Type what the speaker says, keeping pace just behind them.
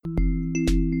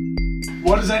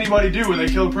What does anybody do when they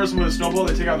kill a person with a snowball?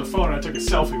 They take out their phone and I took a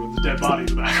selfie with the dead body in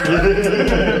the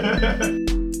background.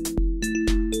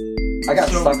 I got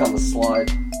stuck on the slide.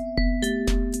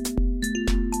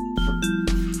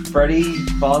 Freddie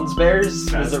Fazbear's?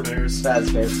 Fazbear's.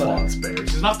 Fazbear's.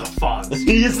 Fazbear's. He's not the Fonz.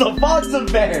 He's the Fonz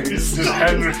of Bears. He's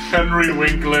Henry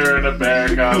Winkler in a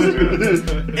bear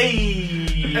costume. Hey,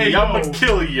 I'm yo. gonna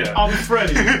kill you. I'm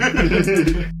Freddy.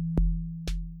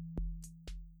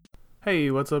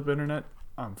 Hey, what's up, Internet?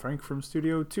 I'm Frank from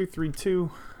Studio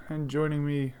 232, and joining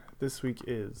me this week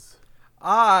is...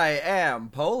 I am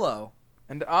Polo.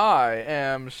 And I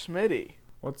am Smitty.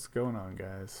 What's going on,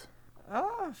 guys?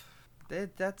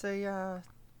 That's a,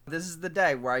 this is the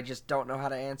day where I just don't know how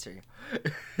to answer you.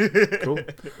 Cool.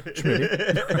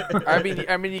 Schmitty.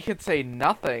 I mean, you could say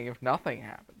nothing if nothing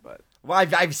happened, but... Well,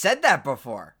 I've said that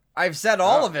before. I've said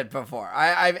all of it before.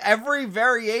 I've every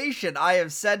variation I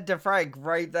have said to Frank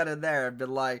right then and there and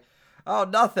been like, oh,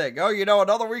 nothing. Oh,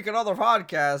 another week, another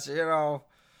podcast,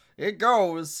 it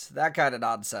goes. That kind of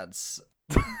nonsense.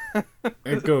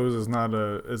 It goes is not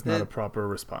a proper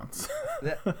response.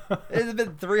 It's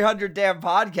been 300 damn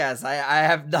podcasts. I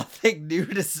have nothing new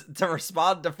to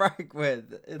respond to Frank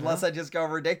with, unless I just go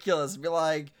ridiculous and be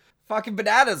like, fucking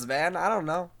bananas, man. I don't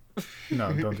know.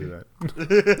 No, don't do that.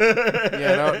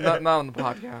 Yeah, not on the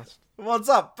podcast. What's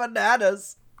up,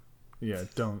 bananas? Yeah,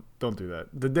 don't do that.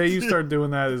 The day you start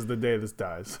doing that is the day this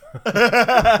dies.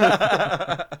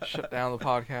 Shut down the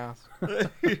podcast.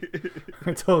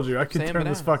 I told you, I could Sam turn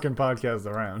this Bananas. fucking podcast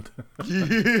around.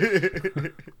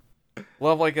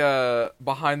 We'll have like a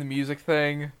behind the music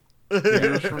thing.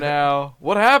 Years from now.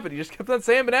 What happened? You just kept on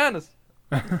saying bananas.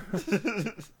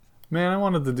 Man, I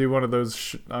wanted to do one of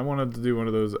those. I wanted to do one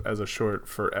of those as a short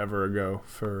forever ago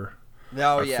for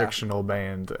a fictional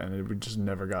band, and we just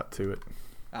never got to it.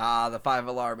 The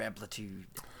 5-alarm amplitude.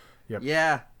 Yep.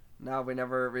 Yeah. No, we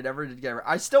never did get it.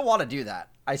 I still want to do that.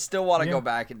 I still want to go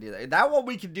back and do that. That one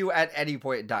we can do at any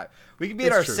point in time. We can be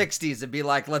in our 60s and be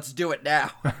like, let's do it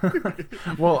now.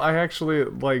 Well, I actually,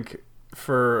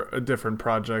 for a different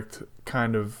project,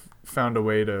 kind of found a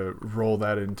way to roll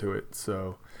that into it.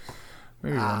 So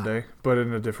maybe one day, but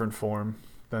in a different form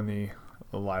than the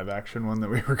live action one that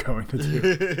we were going to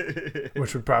do,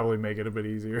 which would probably make it a bit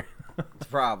easier.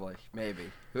 Probably.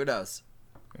 Maybe. Who knows?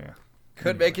 Yeah.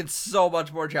 Could make it so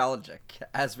much more challenging,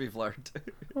 as we've learned.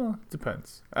 Well, it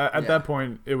depends. At that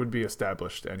point, it would be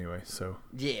established anyway, so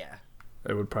Yeah.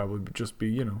 it would probably just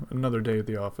be, another day at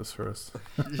the office for us,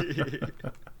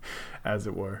 as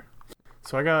it were.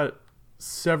 So I got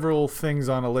several things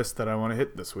on a list that I want to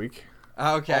hit this week.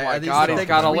 Okay. Oh my Are these God, the he's things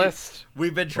got a list.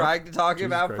 We've been trying to talk Jesus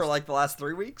about for Christ. the last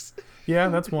 3 weeks? Yeah,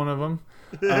 that's one of them.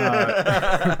 Here's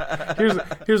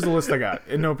the list I got,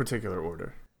 in no particular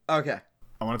order. Okay.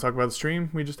 I want to talk about the stream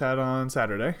we just had on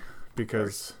Saturday,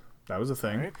 because that was a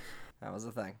thing. Right. That was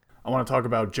the thing. I want to talk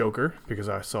about Joker, because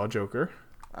I saw Joker.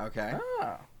 Okay.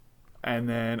 Oh. And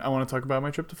then I want to talk about my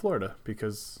trip to Florida,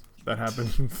 because that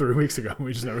happened 3 weeks ago.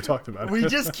 We just never talked about it. We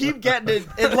just keep getting it.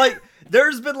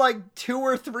 There's been 2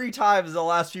 or 3 times in the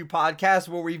last few podcasts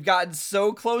where we've gotten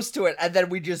so close to it, and then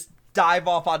we just dive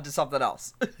off onto something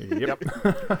else. Yep.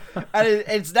 And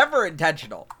it's never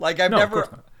intentional.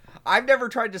 I've never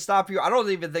tried to stop you. I don't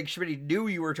even think Schmitty knew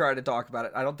you were trying to talk about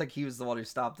it. I don't think he was the one who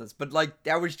stopped us. But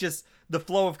that was just the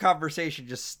flow of conversation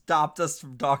just stopped us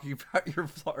from talking about your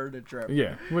Florida trip.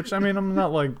 Yeah, which, I mean, I'm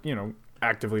not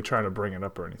actively trying to bring it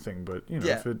up or anything, but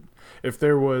Yeah. if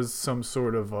there was some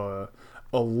sort of a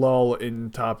lull in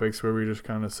topics where we just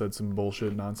kind of said some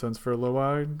bullshit nonsense for a little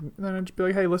while, then I'd just be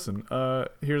like, hey, listen,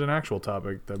 here's an actual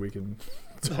topic that we can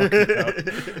talk about.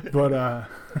 But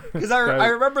Because I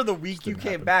remember the week you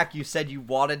came happen. back, you said you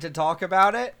wanted to talk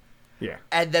about it, yeah,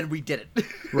 and then we didn't.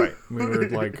 right, we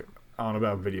were on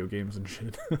about video games and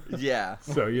shit. Yeah.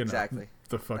 So exactly.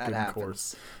 the fucking happens.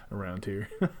 course around here.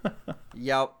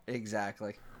 Yep.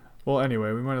 Exactly. Well,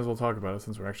 anyway, we might as well talk about it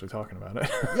since we're actually talking about it.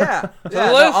 Yeah.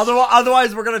 list.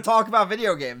 Otherwise, we're gonna talk about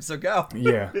video games. So go.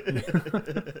 Yeah.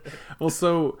 Well,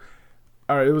 so,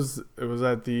 all right, it was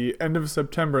at the end of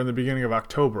September and the beginning of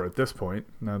October at this point.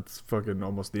 Now it's fucking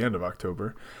almost the end of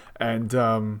October. And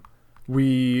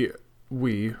my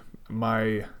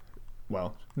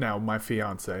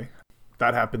fiance,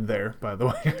 that happened there, by the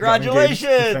way.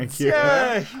 Congratulations! Thank you.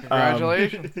 Yay!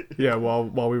 Congratulations. Yeah,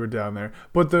 while we were down there.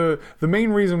 But the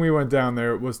main reason we went down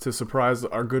there was to surprise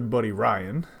our good buddy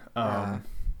Ryan.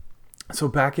 So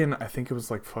back in, I think it was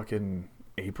fucking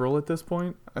April at this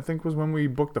point, I think was when we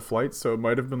booked the flight. So it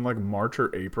might have been March or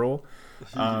April.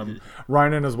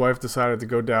 Ryan and his wife decided to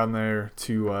go down there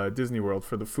to Disney World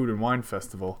for the Food and Wine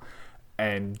Festival.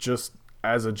 And just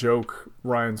as a joke,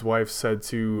 Ryan's wife said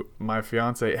to my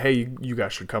fiance, "Hey, you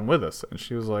guys should come with us." And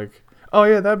she was like, "Oh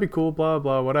yeah, that'd be cool, blah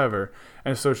blah whatever."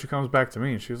 And so she comes back to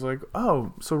me and she was like,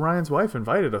 "Oh, so Ryan's wife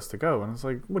invited us to go." And I was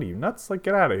like, "What are you, nuts? Like,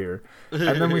 get out of here."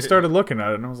 And then we started looking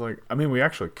at it and I was like, I mean, we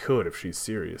actually could if she's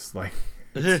serious. Like,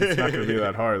 it's not gonna be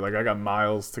that hard. Like, I got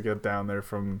miles to get down there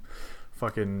from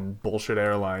fucking bullshit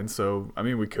airline, so I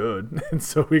mean, we could. And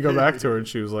so we go back to her and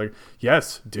she was like,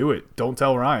 "Yes, do it. Don't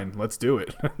tell Ryan. Let's do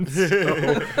it."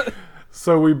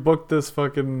 So we booked this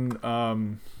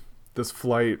fucking this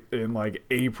flight in like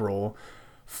April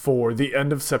for the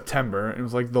end of September. It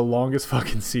was like the longest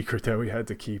fucking secret that we had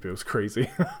to keep. It was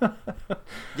crazy.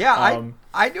 Yeah,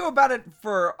 I knew about it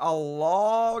for a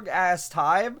long ass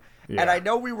time, and I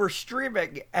know we were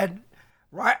streaming, and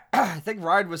I think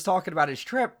Ryan was talking about his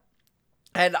trip.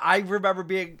 And I remember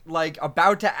being, like,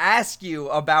 about to ask you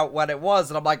about what it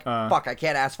was, and I'm like, fuck, I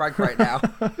can't ask Frank right now.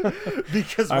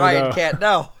 Because Ryan can't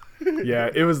know. Yeah,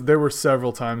 there were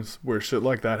several times where shit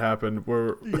like that happened,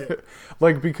 where,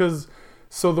 like, because,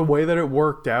 so the way that it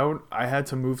worked out, I had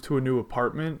to move to a new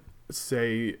apartment,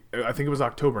 I think it was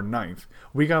October 9th.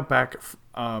 We got back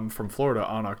from Florida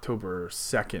on October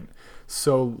 2nd.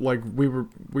 So, like, we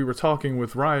were talking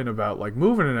with Ryan about, like,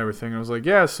 moving and everything, and I was like,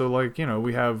 yeah, so, like, you know,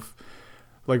 we have...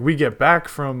 Like, we get back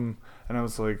from, and I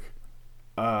was like,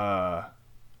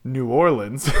 New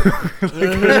Orleans.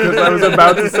 Because I was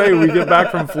about to say we get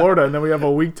back from Florida and then we have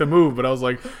a week to move. But I was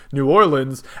like, New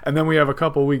Orleans, and then we have a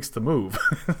couple weeks to move.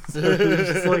 So it was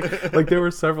just like there were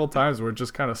several times where it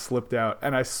just kind of slipped out.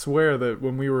 And I swear that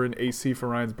when we were in AC for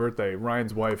Ryan's birthday,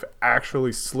 Ryan's wife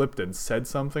actually slipped and said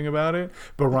something about it.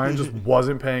 But Ryan just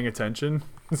wasn't paying attention.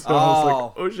 So I was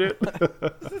like, oh, shit.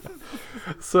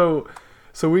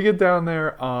 So we get down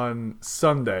there on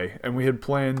Sunday, and we had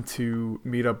planned to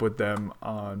meet up with them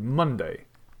on Monday.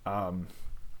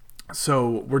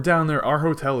 So we're down there. Our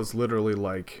hotel is literally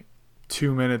like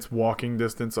 2 minutes walking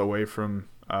distance away from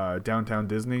downtown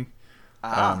Disney.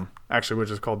 Actually,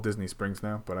 which is called Disney Springs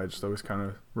now, but I just always kind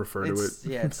of refer to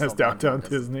it as downtown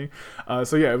Disney.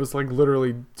 So yeah, it was like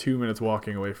literally 2 minutes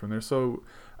walking away from there. So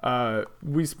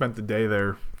we spent the day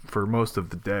there for most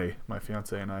of the day, my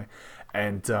fiance and I.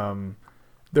 And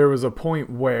there was a point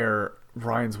where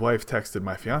Ryan's wife texted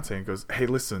my fiance and goes, "Hey,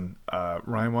 listen,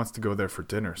 Ryan wants to go there for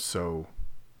dinner, so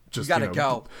just you gotta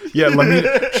go." Yeah,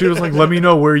 she was like, "Let me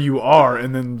know where you are,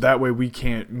 and then that way we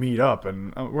can't meet up."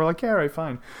 And we're like, "Yeah, all right,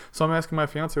 fine." So I'm asking my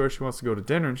fiance where she wants to go to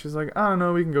dinner, and she's like, "I don't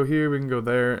know, we can go here, we can go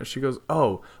there." And she goes,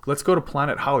 "Oh, let's go to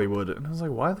Planet Hollywood." And I was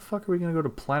like, "Why the fuck are we gonna go to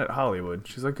Planet Hollywood?"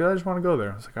 She's like, "I just want to go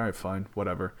there." I was like, "All right, fine,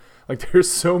 whatever." Like, there's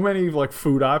so many like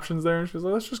food options there, and she's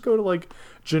like, "Let's just go to like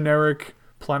generic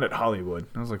Planet Hollywood."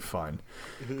 I was like, fine.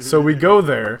 So we go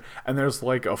there, and there's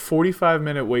like a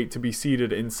 45-minute wait to be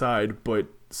seated inside, but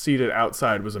seated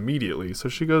outside was immediately. So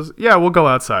she goes, "Yeah, we'll go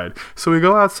outside." So we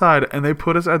go outside, and they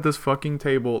put us at this fucking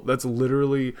table that's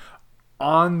literally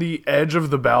on the edge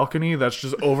of the balcony that's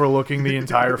just overlooking the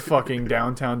entire fucking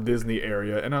downtown Disney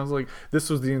area. And I was like, this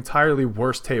was the entirely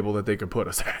worst table that they could put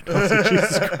us at. I was like,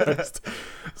 Jesus Christ.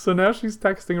 So now she's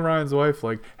texting Ryan's wife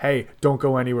like, "Hey, don't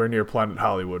go anywhere near Planet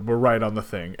Hollywood. We're right on the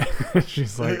thing."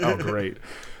 She's like, "Oh, great."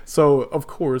 So, of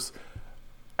course,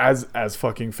 as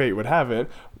fucking fate would have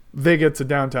it, they get to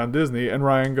downtown Disney, and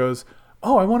Ryan goes,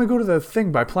 "Oh, I want to go to the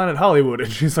thing by Planet Hollywood."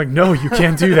 And she's like, "No, you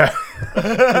can't do that."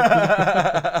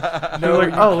 No,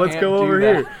 like, "Oh, let's can't go do over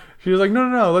that." here." She was like,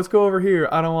 no, let's go over here.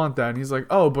 I don't want that. And he's like,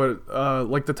 "Oh, but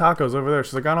like the tacos over there."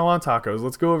 She's like, "I don't want tacos.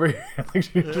 Let's go over here." Like,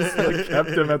 she just like kept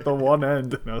him at the one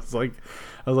end. And I was like,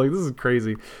 this is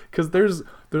crazy. Because there's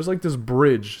like this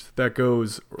bridge that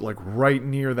goes like right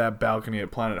near that balcony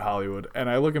at Planet Hollywood. And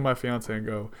I look at my fiance and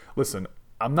go, "Listen,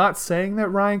 I'm not saying that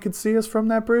Ryan could see us from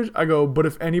that bridge." I go, "But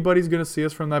if anybody's going to see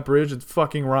us from that bridge, it's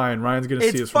fucking Ryan. Ryan's going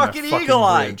to see us from that fucking Eagle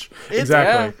Eye. bridge."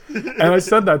 Exactly. And I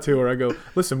said that to her. I go,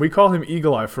 "Listen, we call him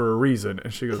Eagle Eye for a reason."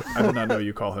 And she goes, "I did not know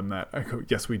you call him that." I go,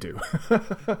 "Yes, we do."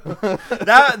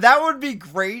 That would be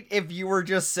great if you were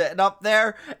just sitting up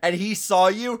there and he saw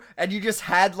you and you just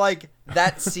had like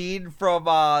that scene from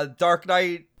Dark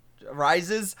Knight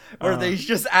Rises where he's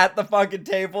just at the fucking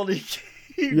table and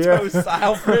he toasts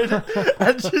Alfred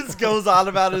and just goes on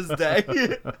about his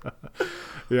day.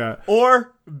 Yeah.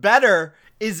 Or better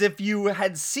is if you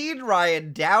had seen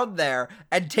Ryan down there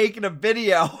and taken a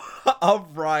video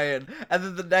of Ryan, and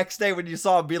then the next day when you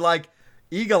saw him, be like,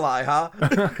 "Eagle Eye, huh?"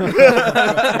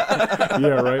 Yeah,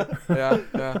 right.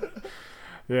 Yeah.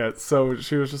 Yeah, so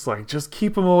she was just like, "Just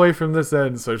keep him away from this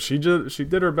end." So she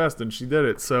did her best, and she did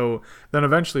it. So then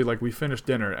eventually, like, we finished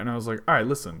dinner, and I was like, "All right,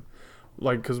 listen,"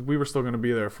 like, because we were still going to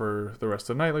be there for the rest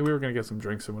of the night. Like, we were going to get some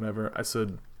drinks and whatever. I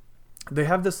said, they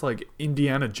have this like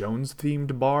Indiana Jones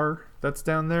themed bar that's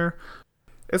down there.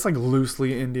 It's like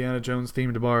loosely Indiana Jones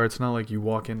themed bar. It's not like you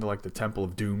walk into like the Temple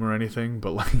of Doom or anything,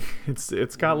 but like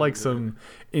it's got like some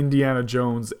Indiana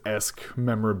Jones-esque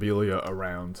memorabilia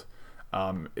around.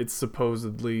 It's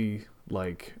supposedly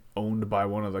like owned by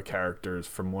one of the characters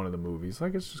from one of the movies.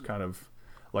 Like it's just kind of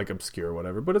like obscure or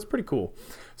whatever, but it's pretty cool.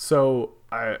 So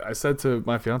I said to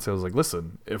my fiance, I was like,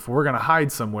 listen, if we're gonna hide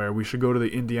somewhere, we should go to the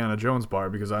Indiana Jones bar,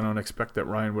 because I don't expect that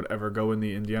Ryan would ever go in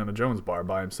the Indiana Jones bar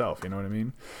by himself, you know what I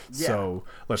mean? Yeah. So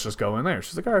let's just go in there.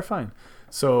 She's like, all right, fine.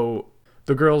 So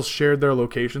the girls shared their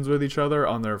locations with each other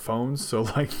on their phones, so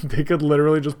like they could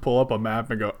literally just pull up a map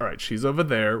and go, all right, she's over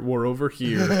there, we're over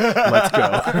here, let's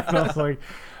go. And I was like,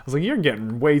 you're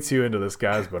getting way too into this,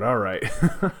 guys, but all right.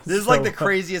 This is like the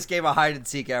craziest game of hide and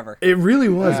seek ever. It really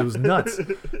was. It was nuts.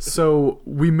 So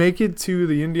we make it to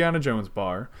the Indiana Jones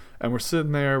bar, and we're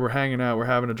sitting there, we're hanging out, we're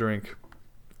having a drink,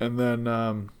 and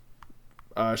then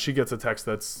she gets a text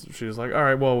she's like, all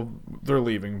right, well, they're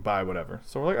leaving, bye, whatever.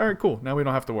 So we're like, all right, cool. Now we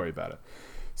don't have to worry about it.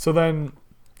 So then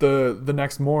the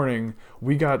next morning,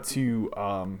 we got to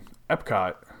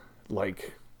Epcot,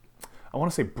 like, I want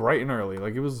to say bright and early.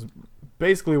 Like, it was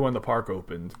basically when the park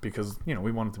opened, because, you know,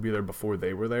 we wanted to be there before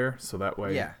they were there, so that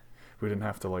way we didn't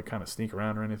have to, like, kind of sneak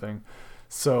around or anything.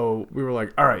 So we were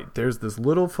like, all right, there's this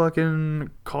little fucking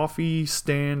coffee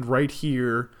stand right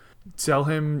here. Tell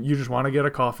him you just want to get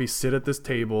a coffee, sit at this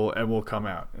table, and we'll come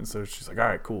out. And so she's like, all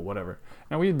right, cool, whatever.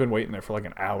 Now we had been waiting there for like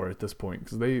an hour at this point,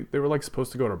 because they were like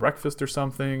supposed to go to breakfast or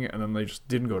something, and then they just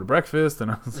didn't go to breakfast.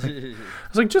 And I was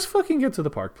like, just fucking get to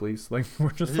the park, please. Like, we're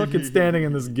just fucking standing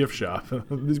in this gift shop.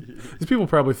 these people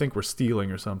probably think we're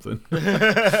stealing or something.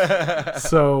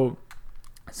 So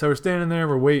we're standing there,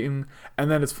 we're waiting,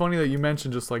 and then it's funny that you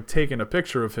mentioned just like taking a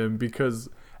picture of him, because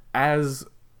as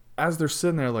they're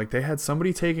sitting there, like, they had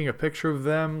somebody taking a picture of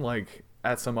them, like,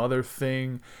 at some other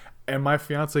thing, and my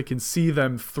fiance can see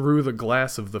them through the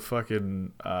glass of the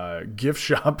fucking gift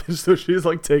shop, and so she's,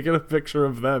 like, taking a picture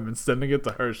of them and sending it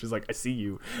to her. She's like, I see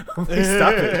you. I'm like,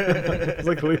 stop it. I was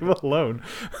like, leave him alone.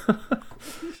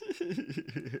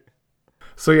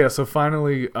 So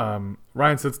finally,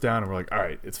 Ryan sits down and we're like, all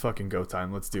right, it's fucking go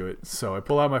time. Let's do it. So I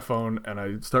pull out my phone and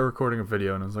I start recording a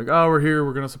video, and I was like, oh, we're here.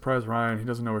 We're going to surprise Ryan. He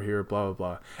doesn't know we're here, blah, blah,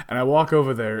 blah. And I walk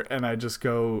over there and I just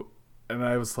go, and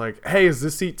I was like, hey, is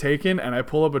this seat taken? And I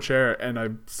pull up a chair and I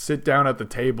sit down at the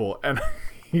table, and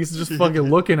he's just fucking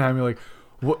looking at me like,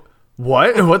 what?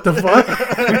 What the fuck?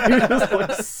 He was just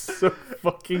like so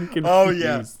fucking confused. Oh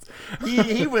yeah,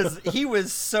 he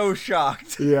was so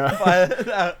shocked. Yeah,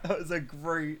 that was a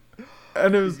great.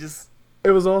 And it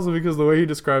was also because the way he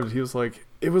described it, he was like,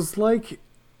 it was like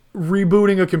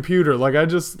rebooting a computer. Like, I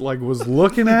just like was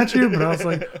looking at you, but I was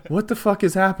like, what the fuck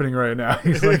is happening right now?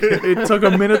 He's like, it took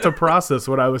a minute to process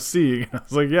what I was seeing. I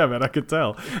was like, yeah, man, I could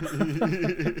tell.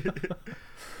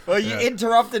 Well, you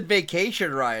interrupted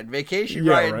vacation, Ryan.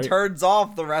 Ryan turns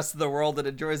off the rest of the world and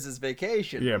enjoys his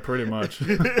vacation. Yeah, pretty much.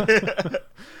 It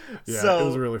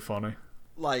was really funny.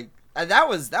 Like, and that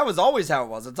was always how it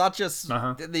was. It's not just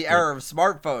the era of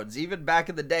smartphones. Even back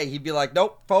in the day, he'd be like,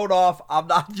 nope, phone off. I'm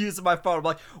not using my phone. I'm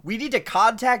like, we need to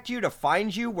contact you to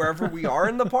find you wherever we are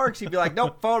in the parks. He'd be like,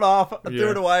 nope, phone off.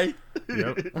 Threw it away.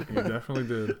 Yep, he definitely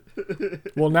did.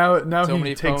 Well, now so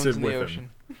he takes it with him.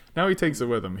 Now he takes it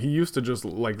with him. He used to just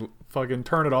like fucking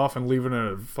turn it off and leave it in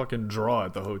a fucking drawer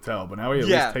at the hotel, but now he at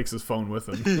least takes his phone with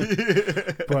him.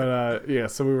 But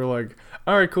so we were like,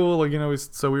 all right, cool. Like, you know,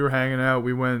 so we were hanging out.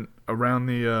 We went around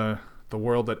the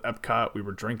world at Epcot. We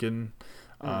were drinking,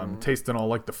 tasting all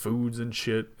like the foods and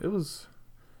shit. It was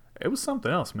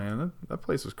something else, man. That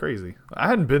place was crazy. I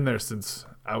hadn't been there since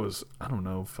I was, I don't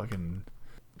know, fucking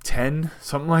 10,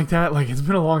 something like that. Like, it's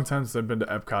been a long time since I've been to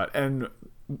Epcot, and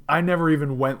I never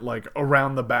even went like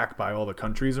around the back by all the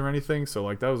countries or anything, so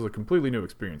like that was a completely new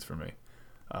experience for me,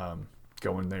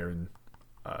 going there and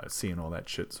seeing all that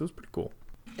shit. So it was pretty cool.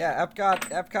 Yeah,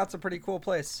 Epcot's a pretty cool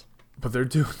place. But they're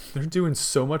doing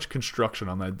so much construction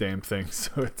on that damn thing,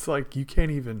 so it's like you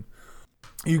can't even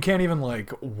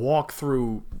like walk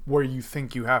through where you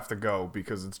think you have to go,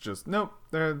 because it's just nope.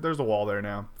 There's a wall there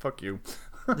now. Fuck you.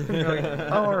 You're like,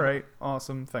 oh, all right,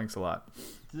 awesome, thanks a lot.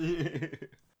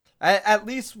 At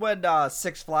least when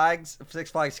Six Flags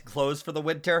closed for the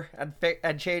winter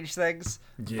and change things,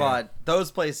 but those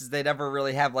places, they never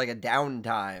really have like a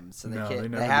downtime, so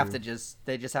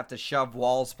they just have to shove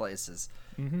walls places,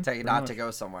 tell you not to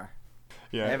go somewhere.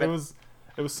 Yeah, it was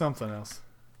something else.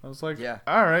 I was like,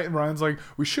 all right. And Ryan's like,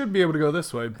 we should be able to go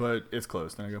this way, but it's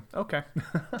closed. And I go, okay.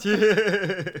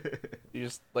 You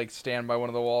just like stand by one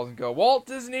of the walls and go, "Walt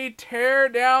Disney, tear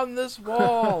down this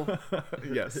wall."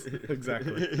 Yes,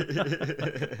 exactly.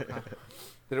 Did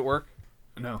it work?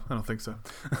 No, I don't think so.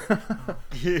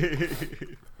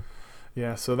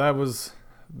 Yeah, so that was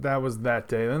that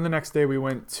day. Then the next day we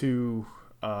went to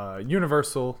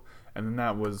Universal, and then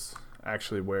that was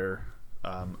actually where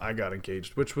I got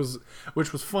engaged, which was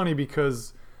funny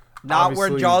because Not where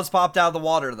obviously- Jaws popped out of the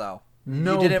water, though.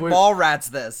 No, You didn't but, ball rats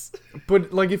this.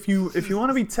 but like if you want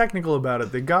to be technical about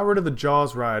it, they got rid of the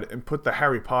Jaws ride and put the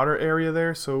Harry Potter area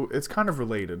there, so it's kind of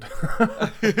related.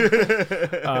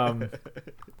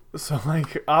 So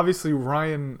like obviously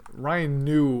Ryan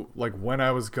knew like when I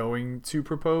was going to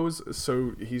propose,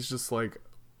 so he's just like,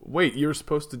 wait, you're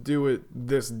supposed to do it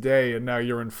this day and now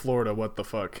you're in Florida, what the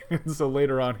fuck? And so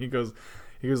later on he goes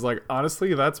like,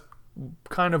 honestly, that's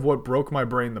kind of what broke my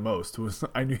brain the most was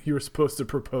I knew you were supposed to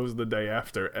propose the day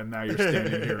after and now you're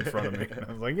standing here in front of me. And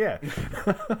I was like, yeah.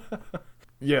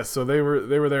 Yeah, so they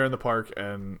were there in the park,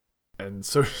 and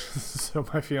so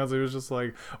my fiance was just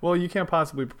like, well, you can't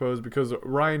possibly propose because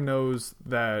Ryan knows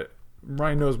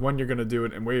when you're going to do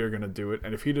it and where you're going to do it,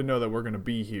 and if he didn't know that we're going to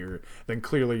be here, then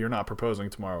clearly you're not proposing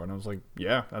tomorrow. And I was like,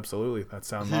 yeah, absolutely, that's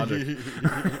sound logic.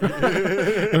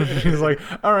 And she's like,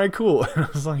 all right, cool. And I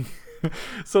was like,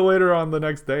 so later on the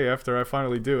next day after I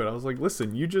finally do it, I was like,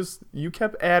 listen, you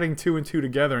kept adding 2 and 2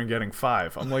 together and getting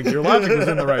 5. I'm like, your logic was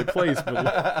in the right place,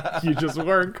 but you just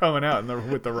weren't coming out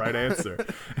with the right answer.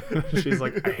 She's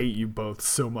like, I hate you both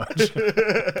so much.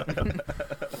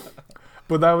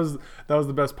 But that was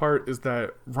the best part, is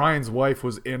that Ryan's wife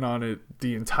was in on it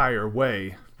the entire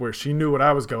way, where she knew what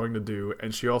I was going to do,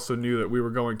 and she also knew that we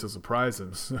were going to surprise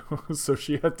him. So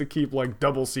she had to keep like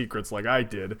double secrets like I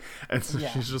did. And so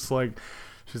she's like,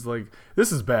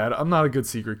 this is bad. I'm not a good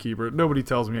secret keeper. Nobody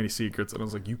tells me any secrets. And I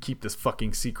was like, you keep this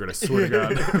fucking secret, I swear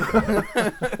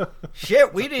to God.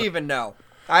 Shit, we didn't even know.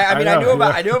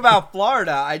 I knew about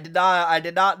Florida. I did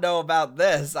not know about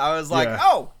this. I was like,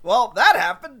 oh, well, that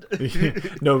happened.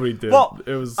 Nobody did. Well,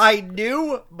 it was. I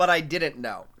knew, but I didn't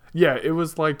know. Yeah, it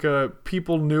was like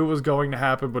people knew it was going to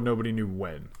happen, but nobody knew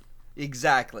when.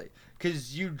 Exactly,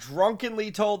 because you drunkenly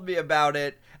told me about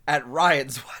it at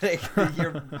Ryan's wedding.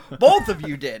 Both of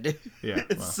you did. Yeah.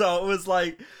 Well. So it was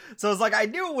like I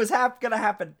knew it was gonna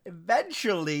happen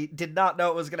eventually. Did not know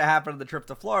it was gonna happen on the trip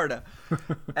to Florida,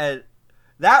 and.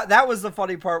 That was the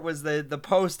funny part, was the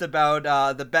post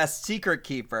about the best secret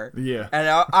keeper. Yeah. And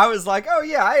I was like, oh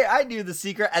yeah, I knew the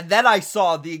secret. And then I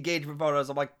saw the engagement photos.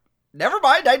 I'm like, never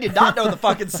mind, I did not know the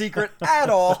fucking secret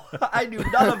at all. I knew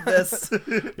none of this.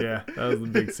 Yeah, that was the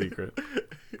big secret.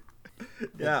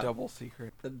 Yeah. The double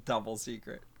secret. The double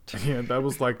secret. Yeah, that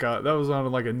was like that was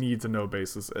on like a need to know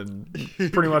basis, and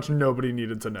pretty much nobody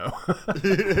needed to know.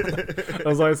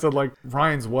 As I said, like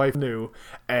Ryan's wife knew,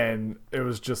 and it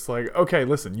was just like, okay,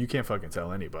 listen, you can't fucking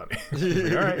tell anybody.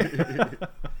 Like, all right.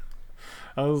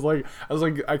 I was like,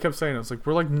 I kept saying, I was like,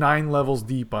 we're like 9 levels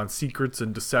deep on secrets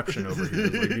and deception over here.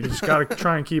 Like, you just gotta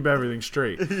try and keep everything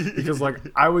straight. Because like,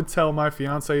 I would tell my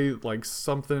fiance like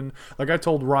something, like I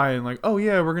told Ryan, like, oh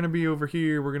yeah, we're gonna be over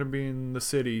here, we're gonna be in the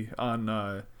city on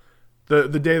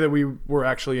the day that we were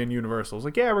actually in Universal. I was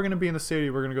like, yeah, we're gonna be in the city,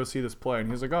 we're gonna go see this play,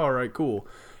 and he's like, oh, all right, cool.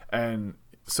 And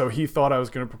so he thought I was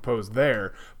gonna propose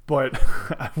there. But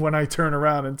when I turn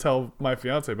around and tell my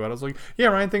fiance about it, I was like, yeah,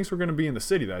 Ryan thinks we're going to be in the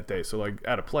city that day, so like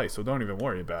at a play, so don't even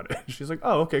worry about it. She's like,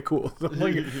 oh, okay, cool. So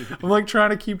I'm like trying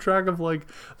to keep track of like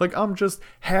I'm just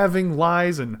having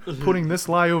lies and putting this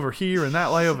lie over here and that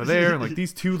lie over there, and like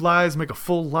these 2 lies make a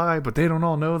full lie, but they don't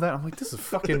all know that. I'm like, this is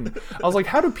fucking. I was like,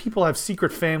 how do people have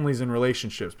secret families and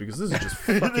relationships? Because this is just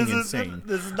fucking insane.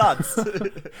 This is nuts.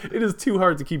 It is too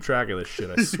hard to keep track of this shit,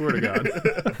 I swear to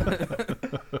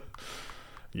God.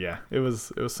 Yeah, it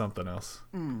was something else.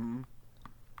 Mm-hmm.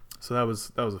 So that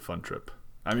was a fun trip.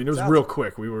 I mean, it was real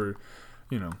quick. We were,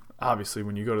 obviously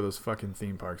when you go to those fucking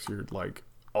theme parks, you're like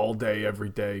all day, every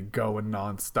day, going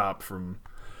nonstop from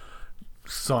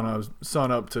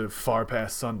sun up to far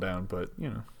past sundown. But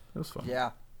it was fun.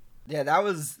 Yeah, that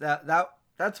was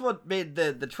that's what made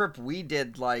the trip we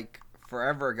did like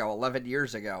forever ago, 11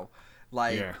 years ago.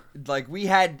 Like we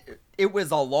had, it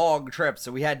was a long trip,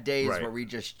 so we had days where we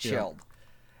just chilled. Yeah.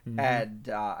 Mm-hmm. And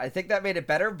I think that made it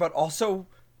better, but also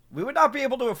we would not be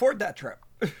able to afford that trip.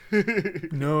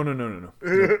 No,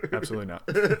 absolutely not.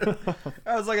 That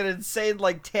was like an insane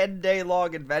 10-day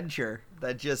long adventure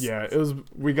that just it was.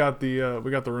 We got the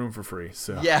room for free.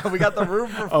 So yeah, we got the room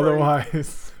for free.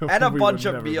 Otherwise, and a bunch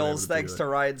of meals thanks to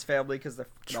Ryan's family, because they're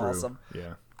awesome.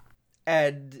 Yeah,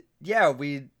 and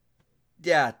we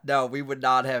would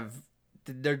not have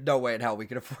there's no way in hell we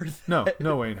could afford that.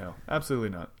 No way in hell. Absolutely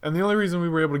not. And the only reason we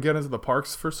were able to get into the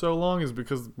parks for so long is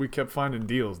because we kept finding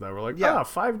deals that were like,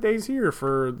 5 days here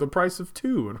for the price of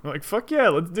 2. And we're like, fuck yeah,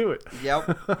 let's do it.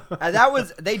 Yep.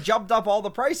 And they jumped up all the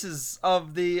prices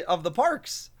of the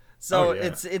parks. So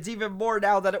it's even more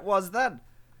now than it was then.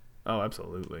 Oh,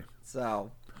 absolutely.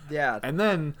 So, yeah. And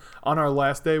then on our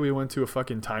last day, we went to a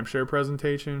fucking timeshare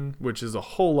presentation, which is a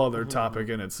whole other topic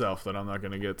in itself that I'm not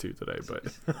going to get to today.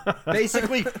 But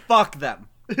basically, fuck them.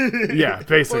 Yeah,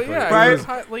 basically. Well,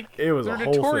 yeah, it was they're a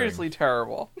whole notoriously thing.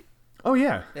 terrible. Oh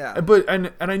yeah. But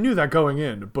and I knew that going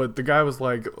in, but the guy was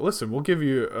like, "Listen, we'll give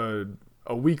you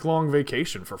a week-long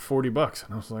vacation for $40."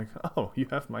 And I was like, "Oh, you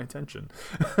have my attention."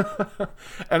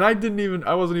 And I wasn't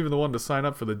even the one to sign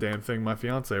up for the damn thing. My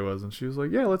fiance was, and she was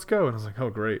like, "Yeah, let's go." And I was like, "Oh,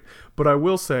 great." But I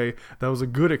will say that was a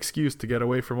good excuse to get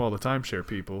away from all the timeshare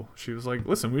people. She was like,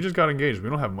 "Listen, we just got engaged. We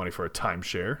don't have money for a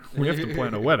timeshare. We have to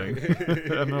plan a wedding."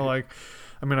 And they're like,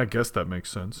 I mean, I guess that makes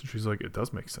sense. And she's like, it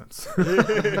does make sense.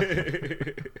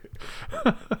 It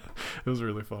was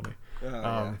really funny.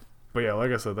 But yeah,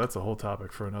 like I said, that's a whole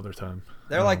topic for another time.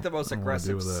 They're like the most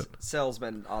aggressive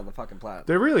salesmen on the fucking planet.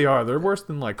 They really are. They're worse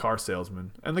than like car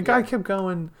salesmen. And the guy kept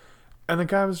going, and the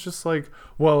guy was just like,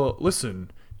 well, listen,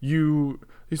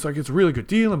 he's like, it's a really good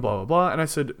deal and blah, blah, blah. And I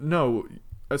said, no.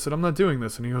 I said, I'm not doing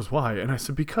this. And he goes, why? And I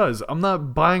said, because I'm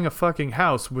not buying a fucking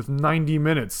house with 90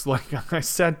 minutes. Like, I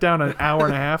sat down an hour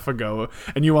and a half ago,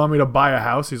 and you want me to buy a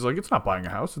house? He's like, it's not buying a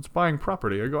house. It's buying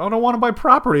property. I go, I don't want to buy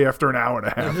property after an hour and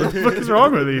a half. What the fuck is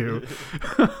wrong with you?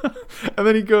 And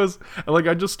then he goes, like,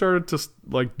 I just started to,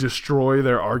 like, destroy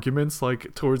their arguments,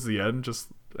 like, towards the end,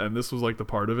 and this was, like, the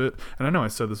part of it. And I know I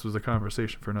said this was a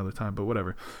conversation for another time, but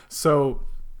whatever. So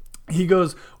he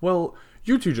goes, well,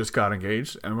 you two just got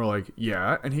engaged. And we're like,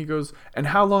 yeah. And he goes, and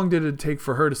how long did it take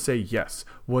for her to say yes?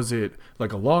 Was it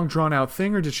like a long drawn out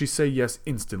thing, or did she say yes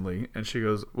instantly? And she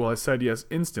goes, well, I said yes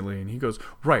instantly. And he goes,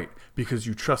 right, because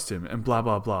you trust him and blah,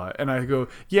 blah, blah. And I go,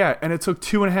 yeah, and it took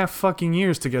 2.5 fucking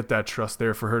years to get that trust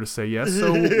there for her to say yes.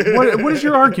 So what is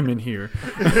your argument here?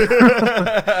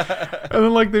 And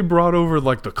then like they brought over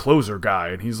like the closer guy,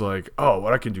 and he's like, oh,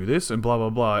 well, I can do this and blah, blah,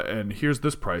 blah. And here's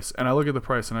this price. And I look at the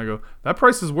price and I go, that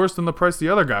price is worse than the price the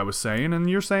other guy was saying, and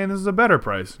you're saying this is a better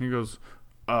price. And he goes,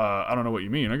 I don't know what you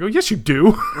mean. I go, yes, you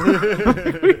do. What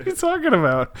are you talking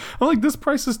about? I'm like, this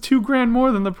price is $2,000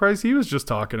 more than the price he was just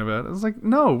talking about. I was like,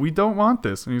 no, we don't want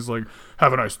this. And he's like,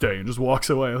 have a nice day, and just walks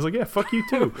away. I was like, yeah, fuck you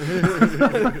too.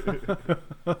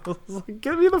 I was like,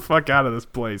 get me the fuck out of this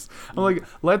place. I'm like,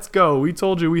 let's go. We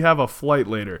told you we have a flight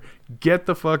later. Get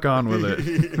the fuck on with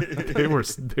it.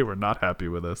 They were not happy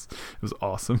with us. It was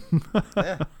awesome.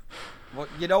 Yeah. Well,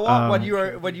 you know what?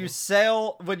 When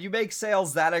you make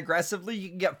sales that aggressively, you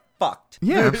can get fucked.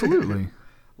 Yeah, absolutely.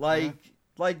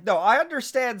 like no, I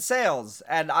understand sales,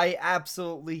 and I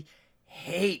absolutely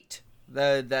hate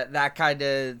that kind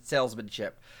of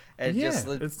salesmanship. And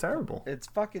it's terrible. It's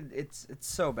fucking it's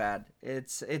so bad.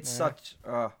 It's such.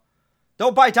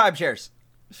 Don't buy timeshares.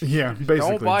 Yeah, basically.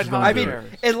 Don't buy timeshares. I mean,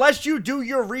 unless you do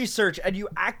your research and you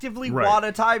actively want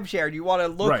a timeshare and you want to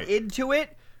look into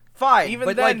it. Fine, even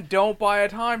but then, don't buy a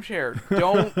timeshare.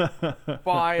 Don't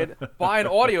buy it. Buy an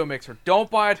audio mixer.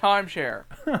 Don't buy a timeshare.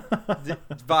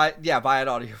 Buy an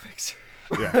audio mixer.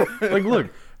 Yeah, like look,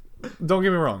 don't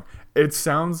get me wrong. It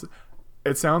sounds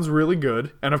really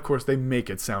good, and of course they make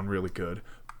it sound really good,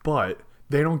 but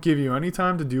they don't give you any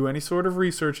time to do any sort of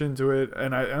research into it.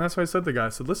 And that's why I said to the guy, I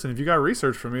said, listen, if you got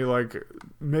research for me, like,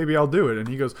 maybe I'll do it. And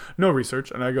he goes, no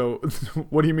research. And I go,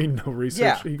 what do you mean no research?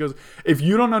 Yeah. He goes, if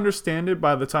you don't understand it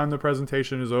by the time the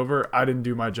presentation is over, I didn't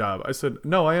do my job. I said,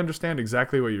 no, I understand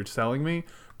exactly what you're telling me,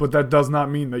 but that does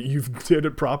not mean that you did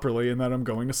it properly and that I'm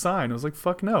going to sign. I was like,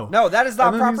 fuck no. No, that is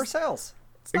not proper sales.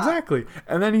 Exactly.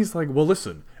 And then he's like, well,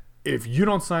 listen, if you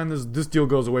don't sign this deal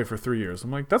goes away for 3 years.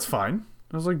 I'm like, that's fine.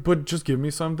 I was like, but just give me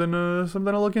something to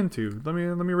look into. Let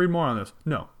me read more on this.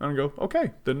 No. And I go,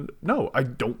 okay, then no, I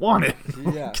don't want it.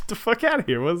 Yeah. Get the fuck out of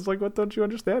here. What don't you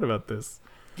understand about this?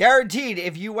 Guaranteed,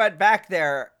 if you went back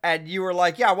there and you were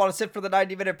like, yeah, I want to sit for the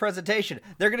 90-minute presentation,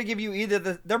 they're going to give you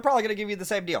they're probably going to give you the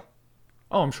same deal.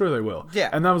 Oh, I'm sure they will.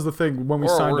 Yeah. And that was the thing. When we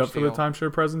signed up for the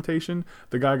timeshare presentation,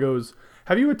 the guy goes,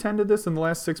 have you attended this in the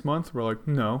last 6 months? We're like,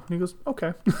 no. And he goes,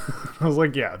 okay. I was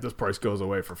like, yeah, this price goes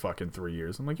away for fucking 3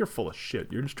 years. I'm like, you're full of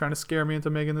shit. You're just trying to scare me into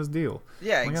making this deal.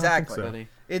 Yeah, like, exactly. I don't think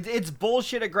so. It's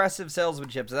bullshit aggressive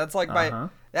salesmanship. So that's like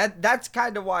that's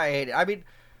kind of why I hate it. I mean,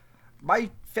 my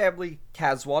family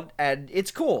has one, and it's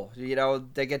cool. You know,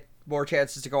 they get more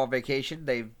chances to go on vacation.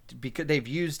 They've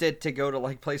used it to go to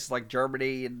like places like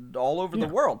Germany and all over the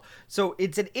world. So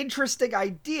it's an interesting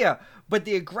idea, but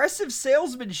the aggressive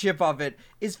salesmanship of it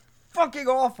is fucking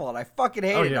awful, and I fucking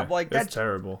hate Oh it. yeah, I'm like, it's that's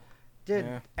terrible. dude.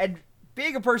 Yeah. And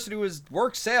being a person who has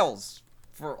worked sales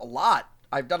for a lot,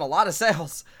 I've done a lot of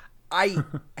sales. I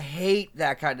hate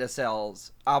that kind of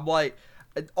sales. I'm like,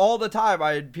 all the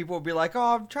time, people would be like,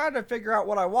 "Oh, I'm trying to figure out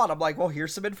what I want." I'm like, "Well,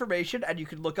 here's some information, and you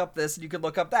can look up this, and you can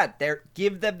look up that. There,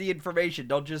 give them the information.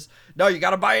 Don't just no, you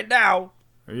got to buy it now."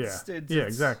 Yeah, It's- yeah,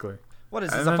 exactly. What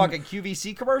is And this, then- a fucking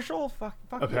QVC commercial? Fuck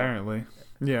Apparently.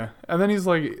 Yeah. And then he's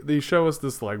like, they show us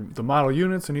this, like, the model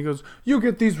units, and he goes, you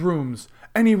get these rooms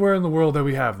anywhere in the world that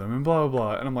we have them, and blah, blah,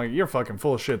 blah. And I'm like, you're fucking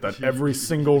full of shit that every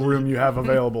single room you have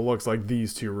available looks like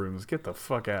these 2 rooms. Get the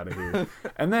fuck out of here.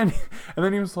 And then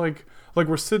he was like,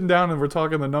 we're sitting down and we're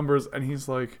talking the numbers, and he's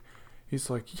like,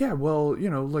 yeah, well, you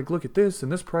know, like, look at this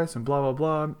and this price and blah, blah,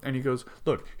 blah. And he goes,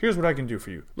 look, here's what I can do for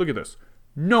you. Look at this.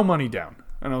 No money down.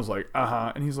 And I was like,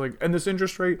 uh-huh. And he's like, and this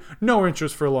interest rate? No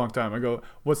interest for a long time. I go,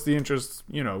 what's the interest,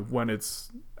 you know, when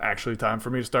it's actually time for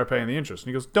me to start paying the interest? And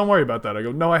he goes, don't worry about that. I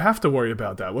go, no, I have to worry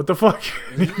about that. What the fuck?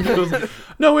 And he goes,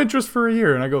 no interest for a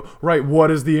year. And I go, right,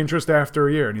 what is the interest after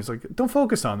a year? And he's like, don't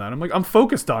focus on that. I'm like, I'm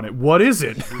focused on it. What is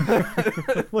it?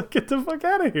 Like, get the fuck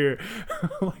out of here.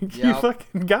 Like, you Yep.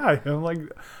 fucking guy. I'm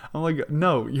like,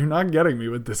 no, you're not getting me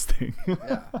with this thing.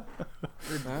 Yeah.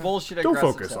 Bullshit. Don't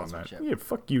aggressive focus on that. salesmanship. Yeah,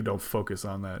 fuck you. Don't focus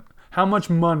on that. How much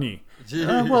money?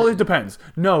 Well, it depends.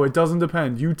 No, it doesn't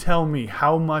depend. You tell me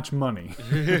how much money.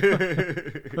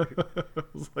 I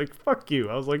was like, fuck you.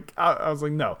 I was like,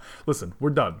 no. Listen, we're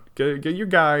done. Get your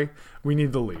guy. We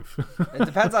need to leave. It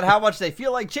depends on how much they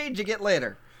feel like changing it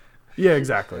later. Yeah,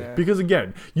 exactly. Yeah. Because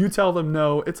again, you tell them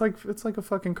no. It's like a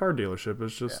fucking car dealership.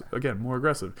 It's just again more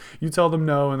aggressive. You tell them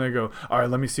no, and they go, "All right,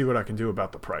 let me see what I can do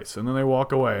about the price." And then they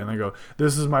walk away, and they go,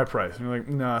 "This is my price." And you're like,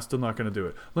 "Nah, still not gonna do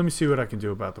it. Let me see what I can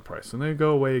do about the price." And they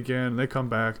go away again. And they come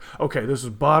back. Okay, this is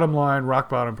bottom line, rock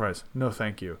bottom price. No,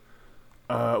 thank you.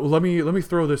 Well, let me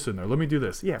throw this in there. Let me do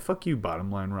this. Yeah, fuck you,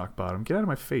 bottom line, rock bottom. Get out of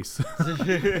my face.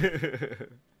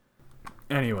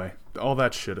 Anyway, all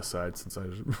that shit aside, since I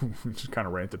just kind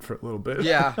of ranted for a little bit.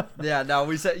 Yeah. No,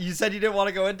 you said you didn't want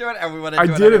to go into it, and we went into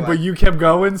I it. didn't, anyway. but you kept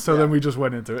going, so then we just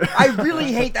went into it. I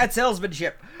really hate that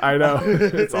salesmanship. I know.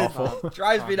 It's awful.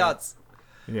 Drives me nuts.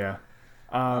 Yeah.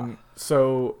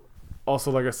 So, also,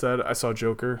 like I said, I saw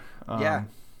Joker. Yeah.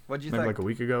 What'd you Maybe think? like a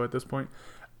week ago at this point.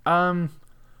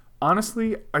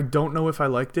 Honestly, I don't know if I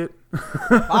liked it.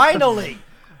 Finally.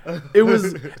 It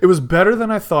was better than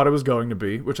I thought it was going to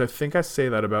be, which I think I say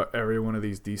that about every one of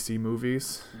these DC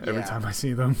movies every Yeah. time I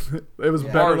see them. It was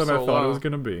Yeah. better Bar than I so thought it low. was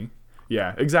going to be.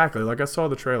 Yeah, exactly. Like I saw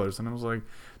the trailers and I was like,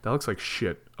 that looks like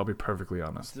shit. I'll be perfectly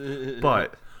honest.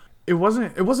 But it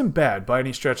wasn't bad by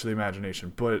any stretch of the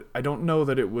imagination, but I don't know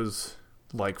that it was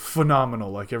like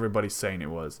phenomenal like everybody's saying it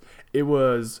was. It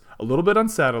was a little bit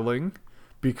unsettling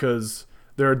because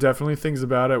there are definitely things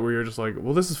about it where you're just like,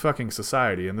 well, this is fucking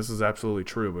society, and this is absolutely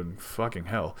true, and fucking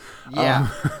hell. Yeah.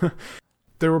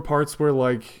 There were parts where,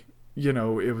 like, you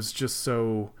know, it was just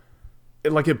so...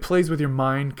 It plays with your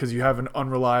mind because you have an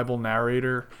unreliable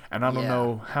narrator, and I don't Yeah.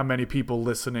 know how many people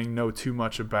listening know too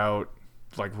much about,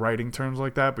 like, writing terms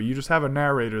like that, but you just have a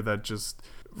narrator that just...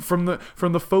 From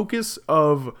the focus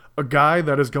of a guy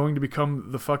that is going to become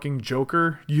the fucking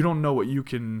Joker, you don't know what you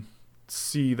can...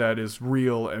 see that is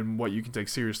real and what you can take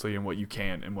seriously and what you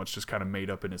can't and what's just kind of made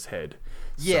up in his head.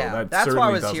 Yeah, so that that's why I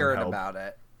certainly was doesn't hearing help. about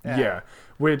it. Yeah.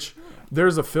 Which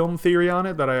there's a film theory on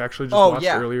it that I actually just Oh, watched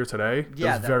yeah. earlier today.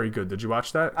 Yeah, It was very good. Did you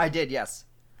watch that? I did, yes.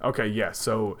 Okay, yeah.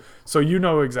 So you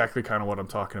know exactly kind of what I'm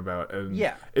talking about, and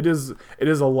Yeah. it is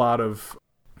a lot of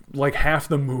like half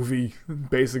the movie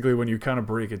basically when you kind of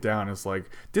break it down is like,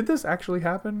 did this actually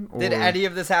happen? Or... Did any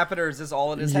of this happen, or is this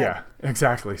all in his head? Yeah,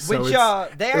 exactly. So Which,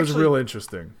 it's, they it was actually- real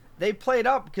interesting. They played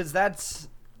up because that's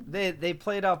they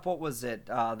played up, what was it?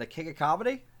 The King of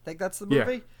Comedy? I think that's the Yeah.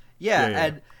 movie. Yeah,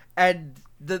 Yeah. and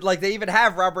they even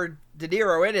have Robert De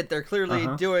Niro in it. They're clearly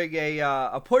Uh-huh. doing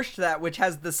a push to that, which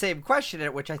has the same question in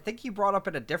it, which I think he brought up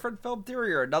in a different film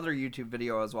theory or another YouTube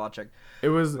video I was watching. It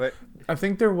was. But- I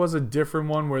think there was a different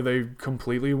one where they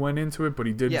completely went into it, but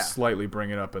he did Yeah. slightly bring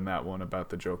it up in that one about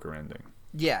the Joker ending.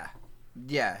 Yeah,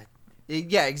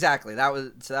 exactly. That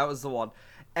was the one,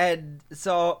 and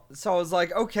so I was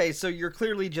like, okay, so you're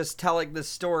clearly just telling this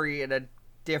story in a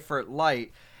different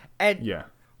light, and Yeah.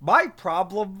 my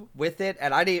problem with it,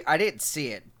 and I didn't see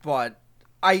it, but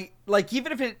I like,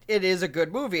 even if it is a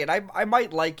good movie, and I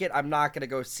might like it, I'm not gonna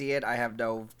go see it. I have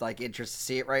no like interest to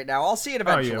see it right now. I'll see it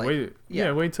eventually.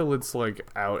 Wait till it's like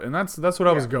out, and that's what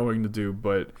I was going to do,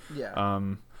 but Yeah.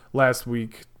 last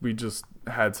week we just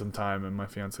had some time, and my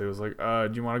fiance was like,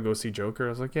 "Do you want to go see Joker?" I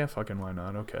was like, "Yeah, fucking why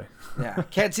not? Okay." Yeah,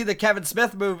 can't see the Kevin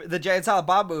Smith movie, the Jay and Silent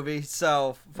Bob movie,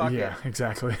 so fuck Yeah, it.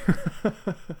 exactly.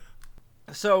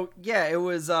 So yeah, it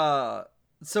was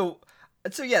so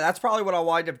yeah, that's probably what I'll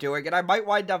wind up doing, and I might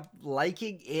wind up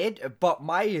liking it, but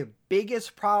my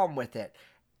biggest problem with it,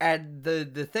 and the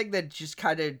thing that just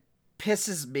kind of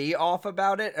pisses me off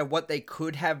about it, and what they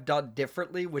could have done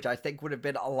differently, which I think would have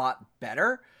been a lot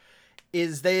better,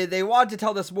 is they wanted to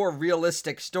tell this more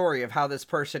realistic story of how this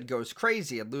person goes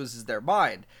crazy and loses their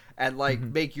mind, and like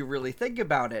make you really think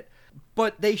about it.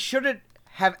 But they shouldn't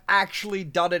have actually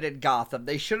done it in Gotham.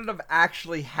 They shouldn't have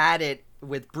actually had it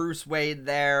with Bruce Wayne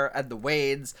there and the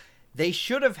Waynes. They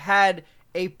should have had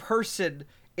a person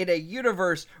in a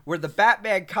universe where the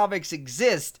Batman comics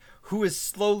exist who is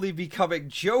slowly becoming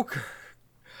Joker.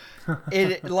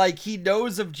 Like he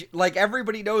knows of, like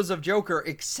everybody knows of Joker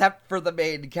except for the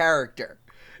main character,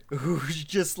 who's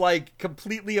just like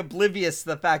completely oblivious to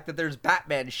the fact that there's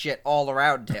Batman shit all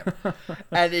around him,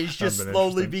 and is just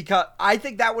slowly become. I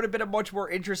think that would have been a much more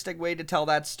interesting way to tell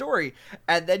that story,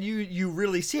 and then you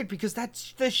really see it, because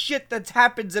that's the shit that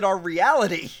happens in our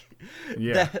reality.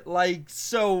 Yeah.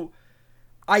 So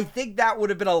I think that would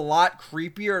have been a lot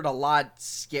creepier and a lot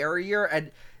scarier,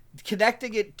 and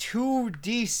connecting it to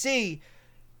DC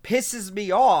pisses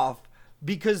me off,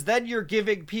 because then you're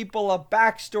giving people a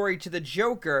backstory to the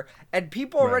Joker, and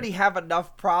people already have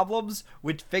enough problems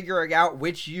with figuring out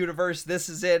which universe this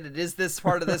is in, and is this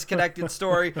part of this connected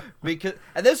story,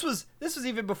 and this was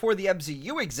even before the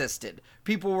MCU existed.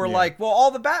 People were like, well,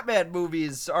 all the Batman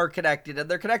movies are connected, and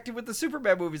they're connected with the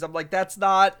Superman movies. I'm like, that's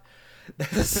not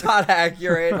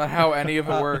accurate. Not how any of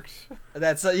it works.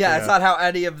 That's not how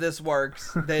any of this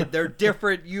works. They're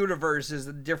different universes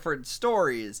and different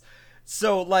stories.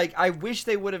 So, like, I wish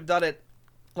they would have done it,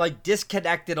 like,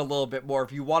 disconnected a little bit more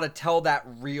if you want to tell that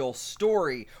real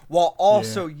story while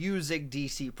also using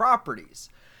DC properties.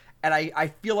 And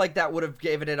I feel like that would have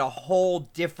given it a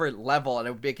whole different level, and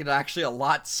it would make it actually a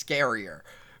lot scarier.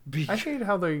 I hate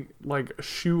how they, like,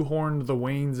 shoehorned the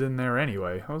Waynes in there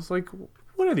anyway. I was like,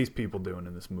 what are these people doing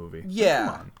in this movie?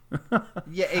 Yeah. Come on.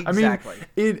 Yeah, exactly.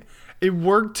 I mean, it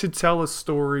worked to tell a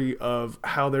story of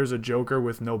how there's a Joker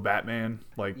with no Batman.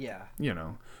 Like, you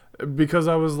know, because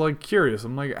I was, like, curious.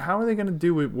 I'm like, how are they going to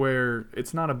do it where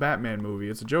it's not a Batman movie,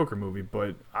 it's a Joker movie,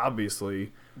 but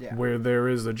obviously where there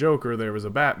is a Joker, there is a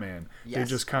Batman. Yes. They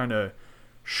just kind of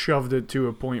shoved it to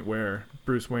a point where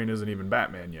Bruce Wayne isn't even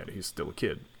Batman yet. He's still a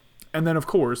kid. And then, of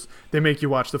course, they make you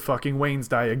watch the fucking Waynes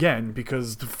die again,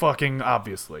 because the fucking,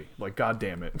 obviously, like, God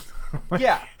damn it. Like,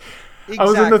 yeah, exactly. I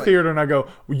was in the theater and I go,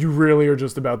 you really are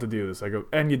just about to do this? I go,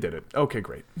 and you did it. Okay,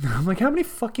 great. I'm like, how many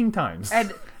fucking times?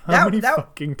 And how many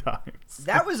fucking times?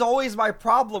 That was always my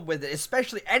problem with it,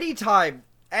 especially anytime,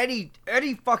 any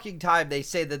fucking time they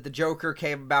say that the Joker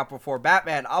came about before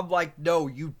Batman. I'm like, no,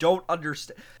 you don't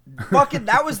understand. Fucking,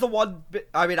 that was the one.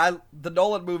 I mean, the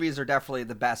Nolan movies are definitely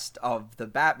the best of the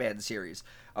Batman series,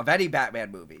 of any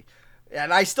Batman movie.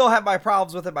 And I still have my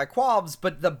problems with it, my qualms,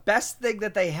 but the best thing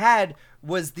that they had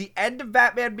was the end of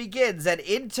Batman Begins and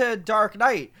into Dark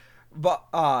Knight.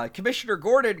 But Commissioner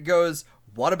Gordon goes,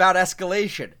 what about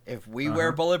escalation? If we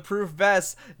wear bulletproof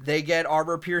vests, they get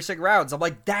armor-piercing rounds. I'm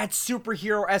like, that's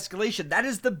superhero escalation. That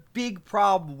is the big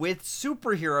problem with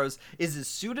superheroes, is as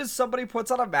soon as somebody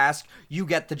puts on a mask, you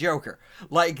get the Joker.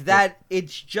 Like, that,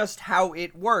 it's just how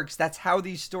it works. That's how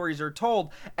these stories are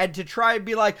told. And to try and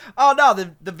be like, oh no,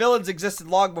 the villains existed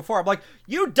long before. I'm like,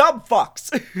 you dumb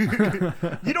fucks.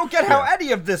 You don't get how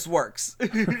any of this works.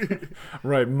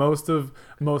 Right, most of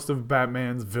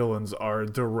Batman's villains are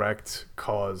direct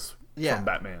cause from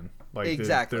Batman. Like,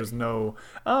 exactly. There's no,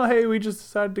 oh, hey, we just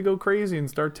decided to go crazy and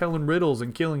start telling riddles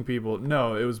and killing people.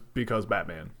 No, it was because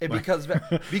Batman.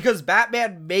 Because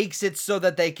Batman makes it so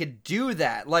that they can do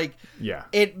that. Like,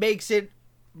 it makes it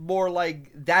more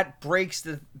like that breaks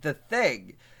the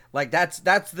thing. Like, that's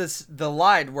the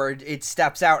line where it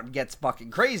steps out and gets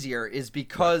fucking crazier, is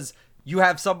because you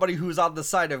have somebody who's on the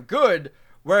side of good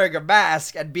wearing a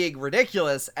mask and being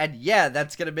ridiculous, and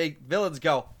that's gonna make villains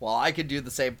go, well, I can do the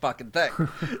same fucking thing.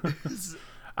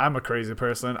 I'm a crazy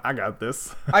person, I got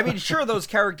this. I mean, sure, those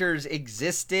characters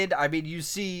existed. I mean, you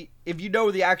see, if you know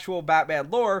the actual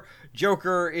Batman lore,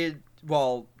 Joker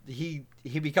he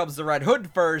becomes the Red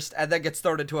Hood first and then gets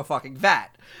thrown into a fucking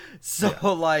vat.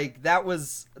 So like,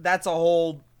 that's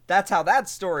how that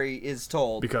story is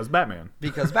told. Because Batman.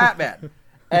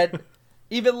 And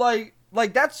even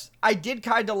like that's, I did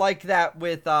kind of like that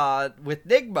with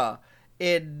Nigma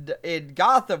in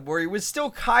Gotham, where he was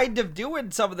still kind of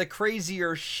doing some of the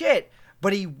crazier shit,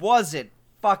 but he wasn't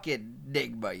fucking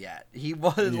Nigma yet. He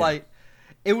was like,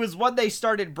 it was when they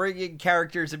started bringing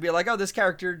characters and be like, oh, this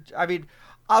character, I mean,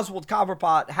 Oswald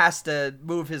Cobblepot has to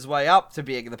move his way up to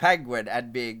being the Penguin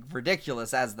and being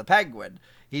ridiculous as the Penguin.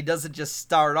 He doesn't just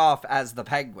start off as the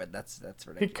Penguin. That's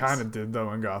ridiculous. He kind of did,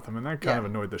 though, in Gotham, and that kind of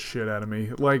annoyed the shit out of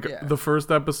me. Like, Yeah. the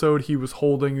first episode, he was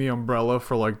holding the umbrella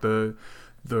for, like, the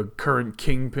current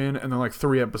Kingpin, and then, like,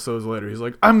 3 episodes later, he's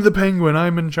like, I'm the Penguin,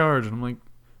 I'm in charge. And I'm like,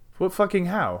 what fucking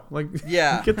how? Like,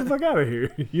 Yeah. get the fuck out of here.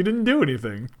 You didn't do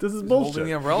anything. This is Holding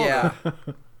the bullshit. umbrella. Yeah.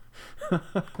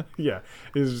 Yeah,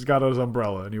 he's just got his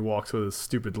umbrella, and he walks with his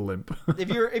stupid limp. if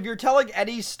you're telling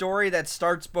any story that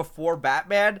starts before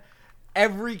Batman,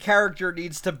 every character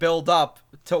needs to build up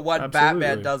to when Absolutely.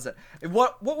 Batman does it.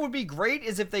 What would be great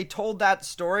is if they told that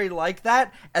story like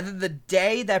that, and then the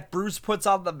day that Bruce puts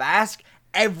on the mask,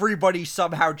 everybody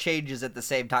somehow changes at the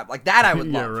same time. Like that I would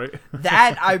Yeah, love. right.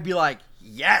 That I'd be like,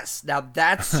 yes, now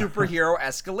that's superhero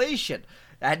escalation.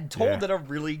 And told Yeah. in a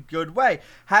really good way.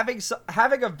 Having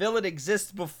a villain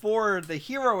exist before the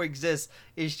hero exists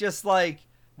is just like,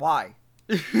 why?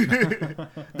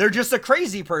 They're just a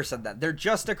crazy person then. They're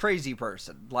just a crazy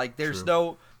person. Like, there's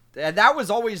no... And that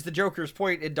was always the Joker's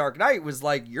point in Dark Knight, was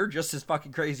like, you're just as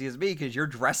fucking crazy as me because you're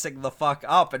dressing the fuck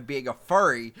up and being a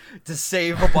furry to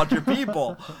save a bunch of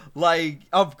people. Like,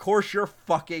 of course you're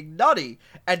fucking nutty.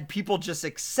 And people just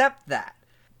accept that.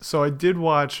 So I did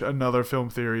watch another film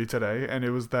theory today, and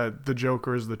it was that the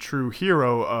Joker is the true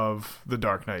hero of The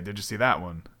Dark Knight. Did you see that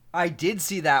one? I did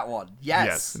see that one.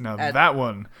 Yes. Now And that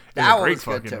one is that a one great was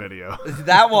good, fucking too. video.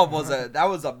 That one was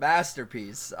a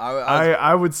masterpiece.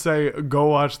 I would say go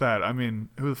watch that. I mean,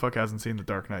 who the fuck hasn't seen The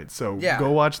Dark Knight? So Yeah.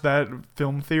 go watch that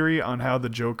film theory on how the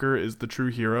Joker is the true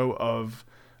hero of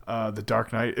The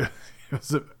Dark Knight. It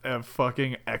was a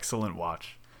fucking excellent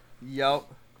watch.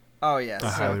 Yup. Oh yes. I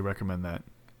highly recommend that.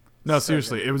 No, So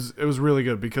seriously, it was really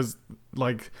good because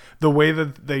like the way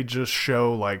that they just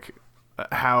show like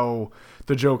how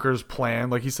the Joker's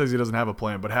plan, like he says he doesn't have a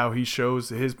plan, but how he shows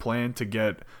his plan to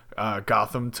get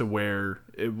Gotham to where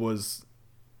it was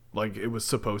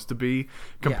supposed to be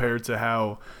compared to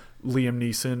how Liam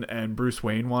Neeson and Bruce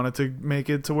Wayne wanted to make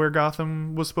it to where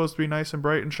Gotham was supposed to be nice and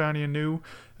bright and shiny and new,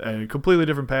 and completely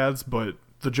different paths, but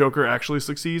the Joker actually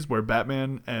succeeds where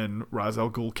Batman and Ra's al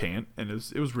Ghul can't, and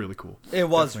it was really cool. It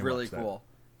was Definitely really watch that. cool.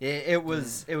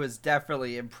 It was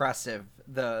definitely impressive.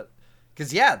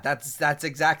 Because yeah, that's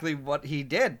exactly what he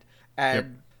did,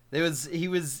 and he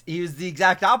was the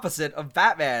exact opposite of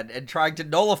Batman and trying to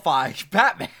nullify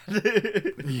Batman.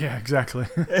 Yeah, exactly.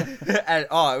 And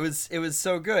it was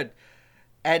so good,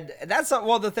 and that's one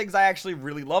of the things I actually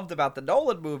really loved about the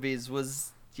Nolan movies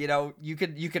was, you know, you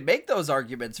could make those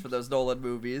arguments for those Nolan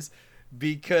movies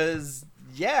because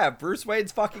Bruce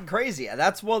Wayne's fucking crazy, and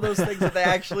that's one of those things that they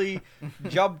actually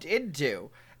jumped into.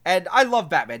 And I love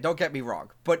Batman, don't get me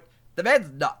wrong, but the man's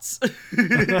nuts.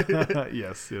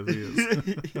 yes, he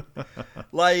is.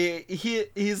 Like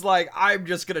he's like, I'm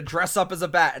just gonna dress up as a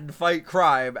bat and fight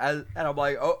crime, and I'm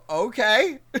like, oh,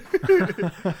 okay.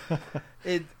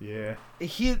 Yeah.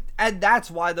 And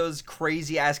that's why those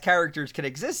crazy ass characters can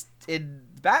exist in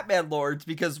Batman lords,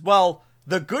 because, well,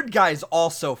 the good guy's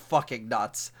also fucking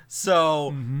nuts.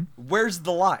 So where's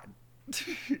the line?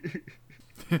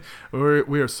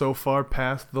 We are so far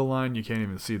past the line you can't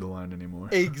even see the line anymore.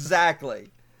 Exactly.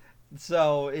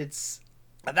 So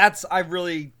I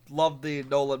really love the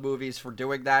Nolan movies for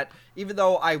doing that, even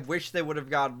though I wish they would have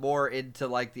gone more into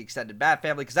like the extended Bat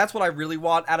family, because that's what I really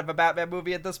want out of a Batman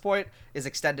movie at this point is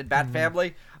extended Bat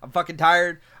family. I'm fucking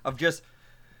tired of just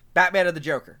Batman and the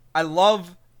Joker. I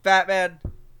love Batman,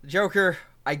 the Joker.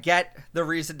 I get the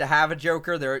reason to have a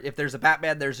Joker. If there's a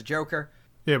Batman, there's a Joker.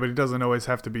 Yeah, but it doesn't always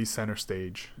have to be center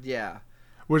stage. Yeah.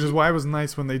 Which is why it was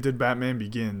nice when they did Batman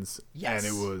Begins, Yes.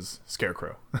 and it was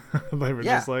Scarecrow. They were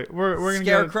Yeah. just like, we're gonna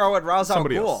Scarecrow and Ra's al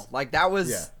somebody Ghul. else. Like that was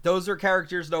Yeah. those are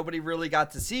characters nobody really got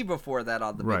to see before that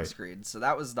on the big Right. screen. So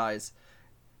that was nice.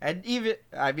 And even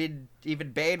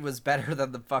Bane was better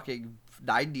than the fucking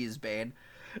 90s Bane.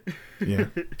 Yeah,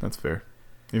 that's fair.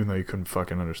 Even though you couldn't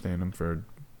fucking understand him for a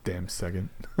damn second.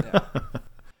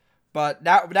 But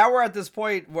now we're at this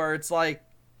point where it's like,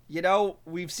 you know,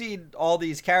 we've seen all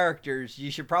these characters. You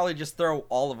should probably just throw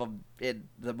all of them in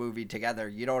the movie together.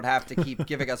 You don't have to keep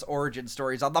giving us origin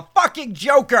stories on the fucking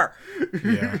Joker.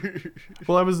 Yeah.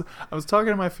 Well, I was talking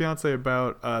to my fiance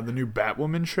about the new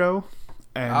Batwoman show,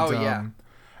 and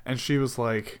and she was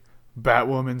like,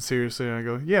 "Batwoman, seriously?" And I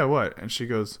go, "Yeah, what?" And she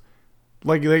goes,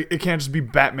 "Like it can't just be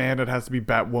Batman; it has to be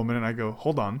Batwoman." And I go,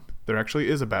 "Hold on, there actually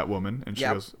is a Batwoman." And she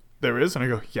Yep. goes, "There is?" And I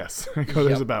go, "Yes." I go,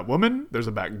 "There's a Batwoman. There's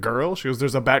a Batgirl." She goes,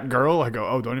 "There's a Batgirl." I go,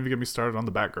 "Oh, don't even get me started on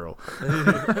the Batgirl."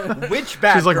 Which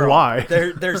Batgirl? She's like, "Why?"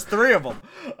 There's 3 of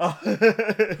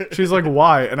them. She's like,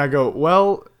 "Why?" And I go,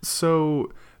 "Well,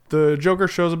 so the Joker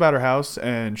shows up at her house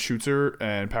and shoots her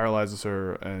and paralyzes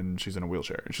her, and she's in a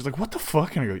wheelchair. And she's like, "What the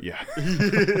fuck?" And I go, "Yeah."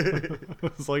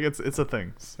 It's like it's a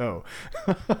thing. So,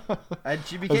 and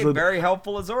she became very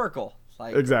helpful as Oracle.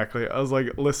 Like, exactly. I was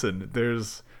like, "Listen,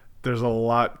 there's a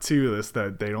lot to this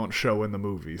that they don't show in the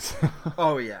movies."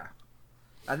 Oh yeah,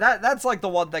 and that's like the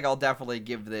one thing I'll definitely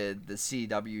give the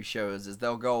CW shows is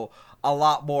they'll go a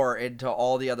lot more into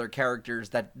all the other characters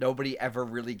that nobody ever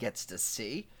really gets to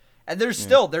see. And there's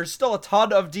still a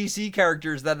ton of DC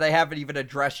characters that they haven't even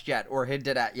addressed yet or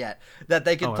hinted at yet that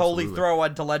they can totally throw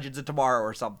into Legends of Tomorrow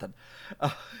or something.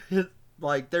 And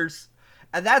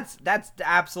that's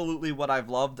absolutely what I've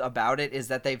loved about it is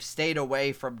that they've stayed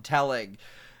away from telling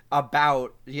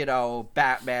about,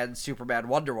 Batman, Superman,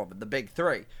 Wonder Woman, the big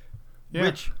three. Yeah,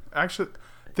 which actually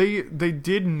they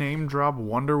did name drop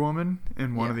Wonder Woman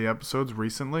in one of the episodes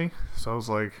recently. So I was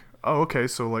like, oh, okay,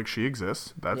 so like she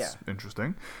exists. That's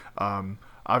interesting.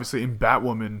 Obviously in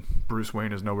Batwoman, Bruce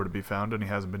Wayne is nowhere to be found, and he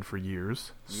hasn't been for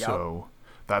years. Yep. So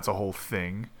that's a whole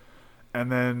thing.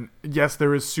 And then yes,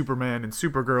 there is Superman and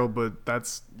Supergirl, but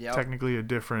that's technically a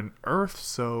different Earth,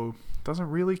 so it doesn't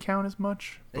really count as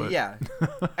much. But. Yeah.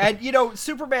 And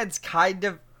Superman's kind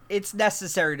of, it's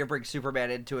necessary to bring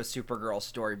Superman into a Supergirl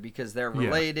story because they're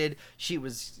related. Yeah. She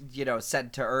was,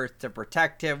 sent to Earth to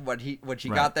protect him. When she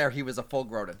got there, he was a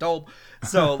full-grown adult.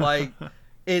 So that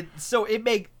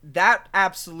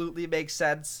absolutely makes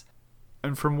sense.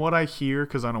 And from what I hear,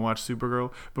 because I don't watch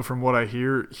Supergirl, but from what I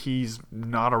hear, he's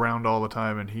not around all the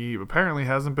time, and he apparently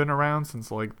hasn't been around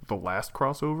since like the last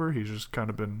crossover. He's just kind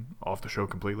of been off the show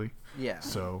completely. Yeah.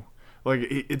 So. Like,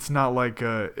 it's not like,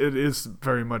 it is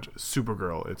very much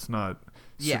Supergirl. It's not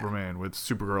Superman with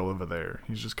Supergirl over there.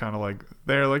 He's just kind of like,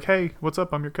 they're like, hey, what's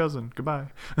up? I'm your cousin. Goodbye.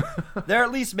 They're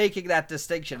at least making that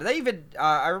distinction. They even,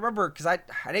 I remember, because I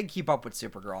didn't keep up with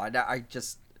Supergirl.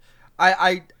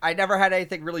 I never had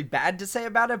anything really bad to say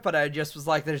about it, but I just was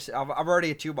like, I'm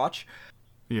already at too much.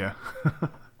 Yeah.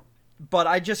 But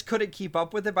I just couldn't keep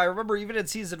up with it. But I remember even in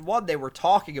season 1, they were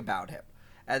talking about him.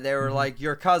 And they were like,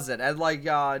 your cousin. And like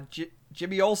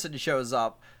Jimmy Olsen shows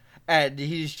up and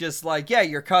he's just like, yeah,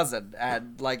 your cousin.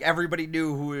 And like everybody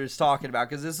knew who he was talking about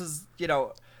because this is,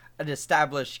 an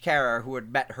established character who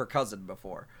had met her cousin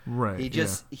before. Right.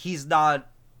 He's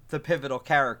not the pivotal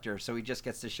character, so he just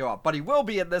gets to show up. But he will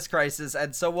be in this crisis,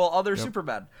 and so will other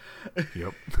Supermen.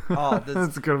 Yep.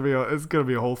 It's gonna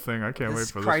be a whole thing. I can't wait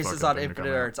for this Crisis on Infinite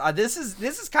Earths. This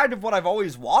is kind of what I've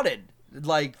always wanted.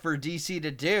 Like for DC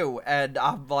to do, and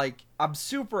I'm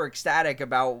super ecstatic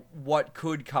about what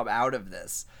could come out of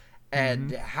this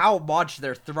and how much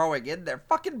they're throwing in there.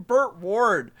 Fucking Burt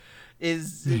Ward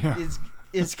is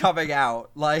coming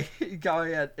out, like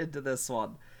going into this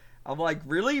one. I'm like,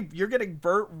 really? You're getting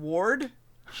Burt Ward?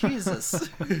 Jesus.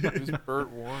 Who's Burt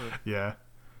Ward? Yeah.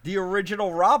 The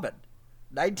original Robin.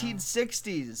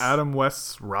 1960s. Adam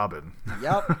West's Robin.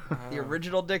 Yep. The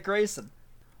original Dick Grayson.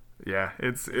 Yeah,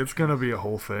 it's gonna be a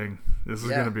whole thing. This is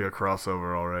gonna be a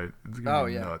crossover, all right. It's gonna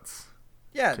be nuts.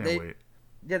 Yeah, can't wait.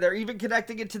 Yeah, they're even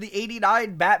connecting it to the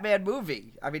 '89 Batman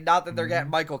movie. I mean, not that they're getting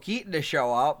Michael Keaton to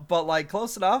show up, but like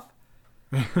close enough.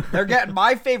 They're getting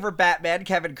my favorite Batman,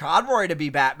 Kevin Conroy, to be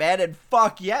Batman, and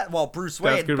Bruce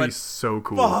Wayne. That's gonna be so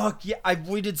cool. Fuck yeah, I've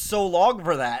waited so long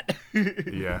for that.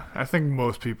 Yeah, I think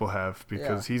most people have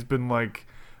because he's been like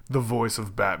the voice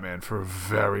of Batman for a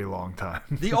very long time.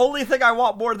 The only thing I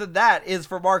want more than that is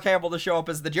for Mark Hamill to show up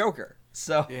as the Joker.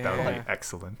 So that would be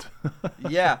excellent.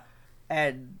 Yeah,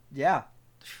 and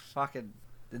fucking,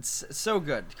 it's so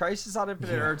good. Crisis on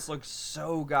Infinite Earths looks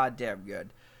so goddamn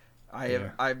good.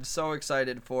 I'm so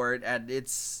excited for it, and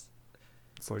it's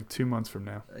like 2 months from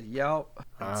now. Yep.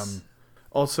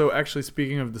 Also, actually,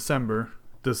 speaking of December,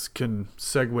 this can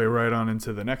segue right on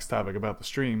into the next topic about the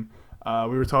stream.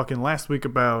 We were talking last week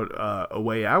about A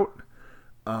Way Out.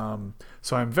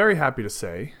 So I'm very happy to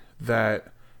say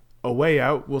that A Way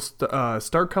Out will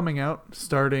start coming out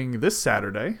starting this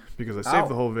Saturday, because I saved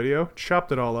the whole video,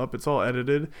 chopped it all up, it's all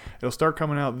edited. It'll start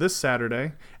coming out this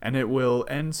Saturday, and it will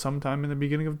end sometime in the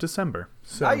beginning of December.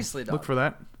 So nicely done. Look for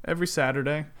that every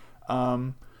Saturday.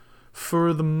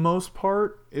 For the most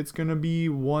part, it's going to be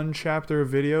one chapter of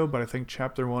video, but I think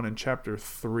chapter 1 and chapter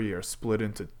 3 are split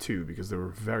into 2 because they were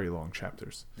very long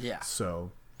chapters. Yeah.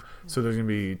 So there's going to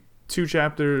be two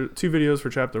videos for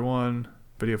chapter 1,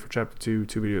 video for chapter 2,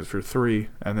 2 videos for 3,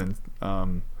 and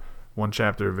then one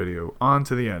chapter video on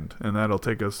to the end, and that'll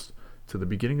take us to the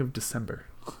beginning of December.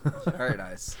 Very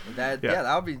nice.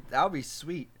 That'll be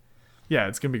sweet. Yeah,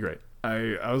 it's going to be great.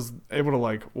 I was able to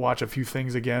like watch a few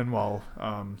things again while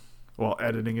while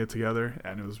editing it together,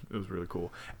 and it was really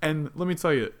cool. And let me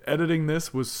tell you, editing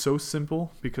this was so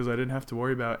simple because I didn't have to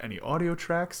worry about any audio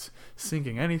tracks,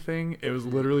 syncing anything. It was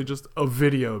literally just a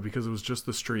video because it was just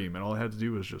the stream, and all I had to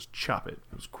do was just chop it.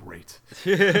 It was great.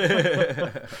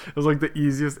 It was like the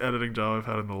easiest editing job I've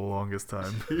had in the longest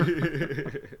time.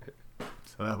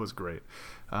 So that was great.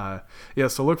 Yeah,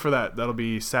 so look for that. That'll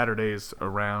be Saturdays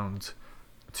around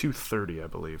 2:30, I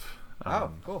believe.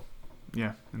 Oh, cool.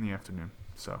 Yeah, in the afternoon.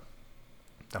 So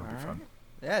that'll be fun.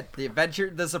 Yeah,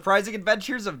 the surprising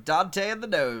adventures of Dante and the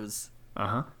Nose.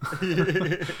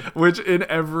 Which in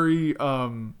every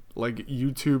like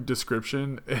YouTube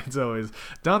description, it's always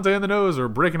Dante and the Nose or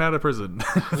breaking out of prison.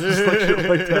 Just like shit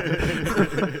like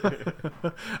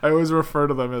that. I always refer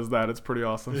to them as that. It's pretty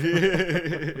awesome.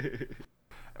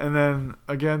 And then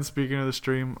again, speaking of the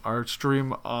stream, our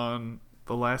stream on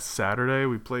the last Saturday,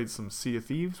 we played some Sea of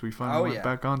Thieves. We finally went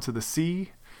back onto the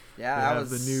sea. Yeah, we have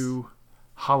the new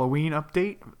Halloween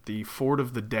update, the Fort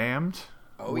of the Damned,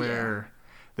 where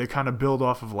they kind of build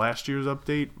off of last year's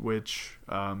update, which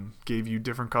gave you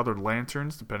different colored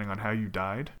lanterns depending on how you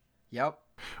died. Yep.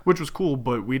 Which was cool,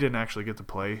 but we didn't actually get to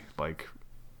play like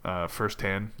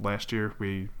firsthand last year.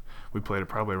 We played it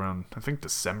probably around, I think,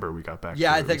 December. We got back.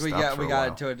 Yeah, to I think we got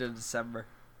into it in December,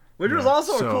 which was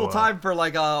also a cool time for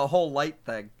like a whole light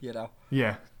thing, you know.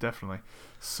 Yeah, definitely.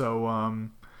 So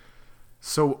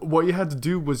so what you had to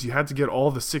do was you had to get all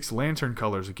the 6 lantern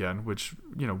colors again, which,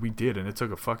 you know, we did, and it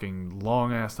took a fucking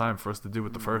long ass time for us to do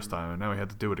it the first time, and now we had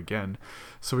to do it again.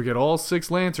 So we get all 6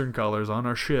 lantern colors on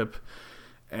our ship,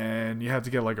 and you have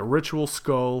to get like a ritual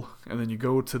skull, and then you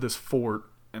go to this fort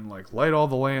and like light all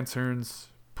the lanterns,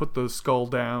 put the skull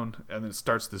down, and then it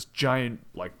starts this giant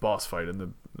like boss fight, and the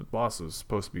boss is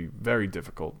supposed to be very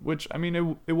difficult, which, I mean,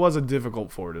 it was a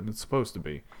difficult fort, and it's supposed to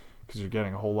be, because you're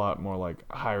getting a whole lot more like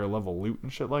higher level loot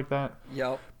and shit like that.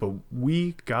 Yep. But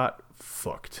we got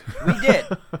fucked. We did.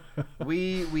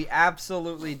 We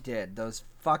absolutely did. Those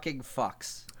fucking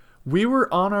fucks. We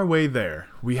were on our way there.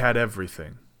 We had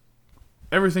everything.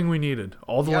 Everything we needed.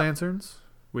 All the lanterns.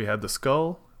 We had the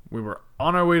skull. We were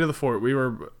on our way to the fort. We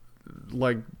were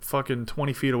like fucking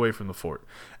 20 feet away from the fort.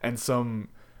 And some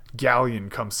galleon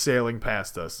comes sailing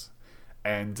past us.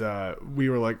 And we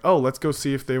were like, oh, let's go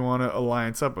see if they want to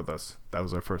alliance up with us. That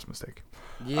was our first mistake.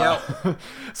 Yep.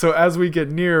 So as we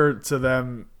get near to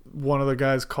them, one of the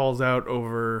guys calls out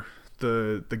over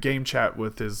the game chat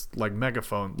with his like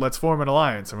megaphone, let's form an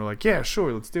alliance. And we're like, yeah,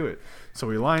 sure, let's do it. So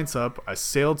we alliance up. I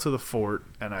sail to the fort,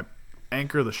 and I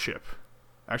anchor the ship.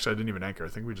 Actually, I didn't even anchor. I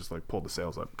think we just like pulled the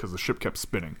sails up because the ship kept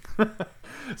spinning.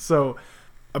 So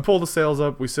I pull the sails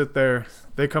up. We sit there.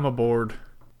 They come aboard.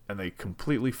 And they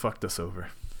completely fucked us over.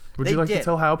 Would you like to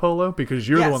tell how, Polo? Because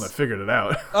you're the one that figured it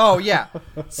out. Oh, yeah.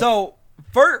 So,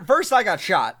 first I got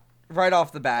shot right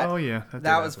off the bat. Oh, yeah.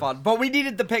 That was fun. But we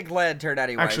needed the pink lantern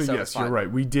anyway. Actually, so yes, you're right.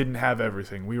 We didn't have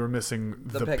everything. We were missing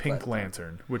the pink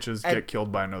lantern, which is get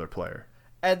killed by another player.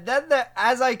 And then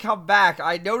as I come back,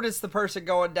 I notice the person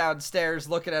going downstairs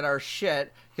looking at our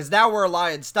shit, because now we're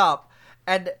allianced up.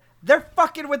 And they're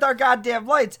fucking with our goddamn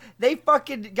lights. They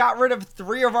fucking got rid of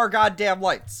 3 of our goddamn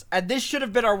lights. And this should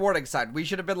have been our warning sign. We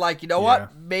should have been like, you know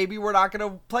what? Maybe we're not going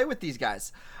to play with these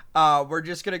guys. We're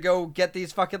just going to go get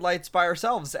these fucking lights by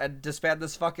ourselves and disband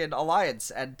this fucking alliance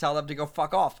and tell them to go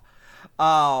fuck off.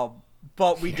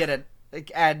 But we didn't.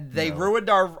 And they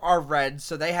ruined our red,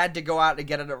 so they had to go out and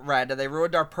get a red. And they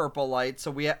ruined our purple light,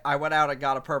 so I went out and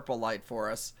got a purple light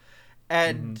for us.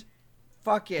 And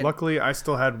fucking... Luckily, I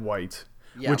still had white.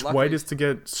 Yeah, which white is to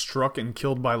get struck and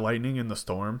killed by lightning in the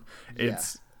storm.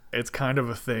 It's kind of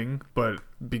a thing, but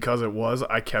because it was,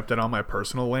 I kept it on my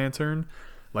personal lantern.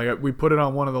 Like, we put it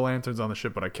on one of the lanterns on the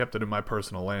ship, but I kept it in my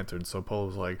personal lantern. So Polo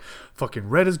was like, fucking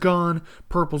red is gone,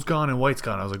 purple's gone, and white's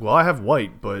gone. I was like, well, I have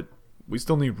white, but we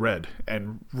still need red.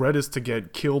 And red is to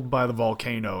get killed by the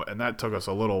volcano, and that took us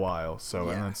a little while. So,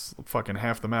 and that's fucking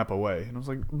half the map away. And I was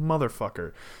like,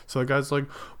 motherfucker. So the guy's like,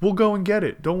 we'll go and get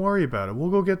it. Don't worry about it. We'll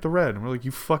go get the red. And we're like,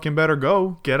 you fucking better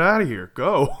go. Get out of here.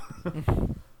 Go.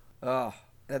 Oh,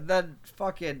 and then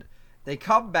fucking, they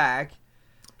come back.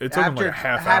 It took them like a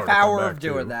half hour of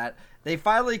doing that. They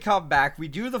finally come back. We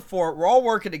do the fort. We're all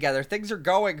working together. Things are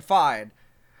going fine.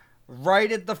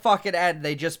 Right at the fucking end,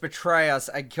 they just betray us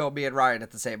and kill me and Ryan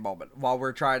at the same moment while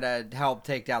we're trying to help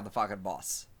take down the fucking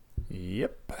boss.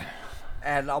 Yep.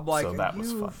 And I'm like, so that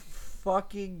was you fun.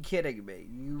 Fucking kidding me?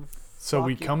 So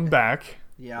we come back.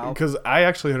 Yeah. Because I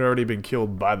actually had already been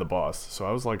killed by the boss, so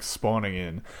I was like spawning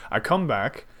in. I come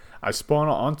back. I spawn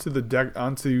onto the deck,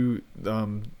 onto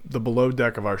the below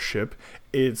deck of our ship.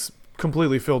 It's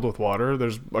completely filled with water.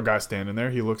 There's a guy standing there.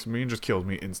 He looks at me and just kills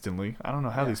me instantly. I don't know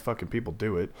how Yeah. these fucking people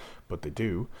do it, but they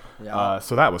do. Yeah.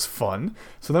 So that was fun.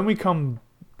 So then we come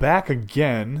back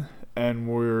again,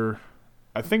 and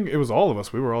I think it was all of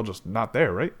us. We were all just not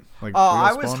there, right? Like, Oh, we all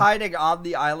I was spawned? hiding on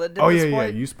the island at Oh this yeah,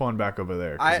 point. you spawned back over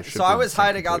there. 'cause the ship So I didn't was sink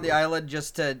hiding on the completely. island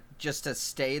just to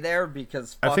stay there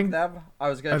because I fuck think- them. I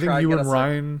was gonna I try think and you get and us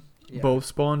Ryan Yeah. both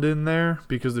spawned in there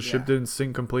because the ship Yeah. didn't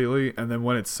sink completely, and then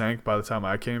when it sank, by the time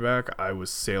I came back, I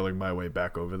was sailing my way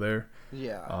back over there.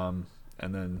 Yeah.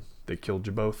 And then they killed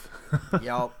you both.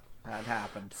 Yup. That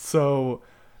happened. So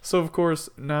of course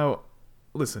now,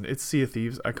 listen, it's Sea of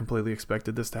Thieves. I completely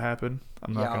expected this to happen.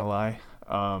 I'm not Yeah. gonna lie.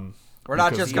 We're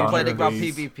not because just gone are complaining the about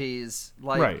days- PvPs.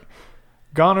 Like, Right.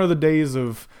 Gone are the days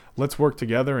of let's work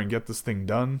together and get this thing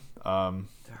done.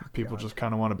 People just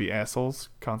kind of want to be assholes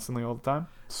constantly all the time.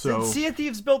 So Sea of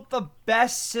Thieves built the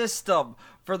best system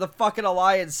for the fucking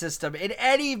alliance system in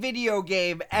any video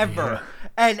game ever,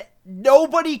 and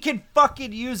nobody can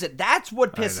fucking use it. That's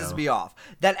what pisses know. me off.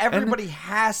 That everybody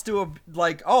has to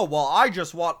like, oh well, I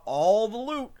just want all the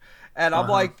loot, and I'm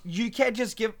like, you can't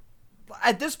just give.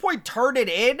 At this point, turn it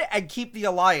in and keep the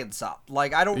alliance up.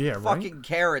 Like, I don't Yeah, right? fucking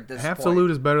care at this half point. the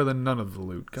loot is better than none of the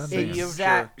loot. God damn.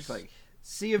 Exactly.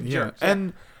 Sea of Yeah,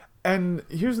 Jerks. and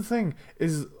here's the thing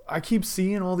is I keep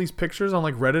seeing all these pictures on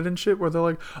like Reddit and shit where they're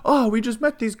like, oh, we just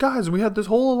met these guys and we had this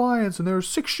whole alliance and there were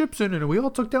 6 ships in it and we all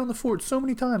took down the fort so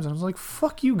many times. And I was like,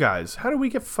 fuck you guys. How do we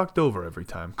get fucked over every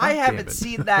time? I God damn haven't it.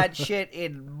 seen that shit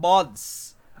in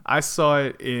months. I saw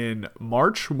it in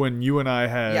March when you and I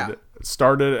had Yeah.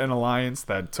 started an alliance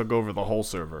that took over the whole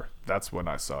server. That's when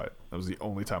I saw it. That was the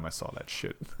only time I saw that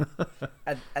shit.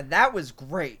 And that was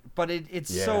great, but it's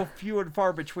Yeah. so few and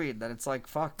far between that it's like,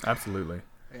 fuck. Absolutely.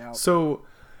 Yeah. So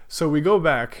we go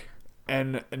back,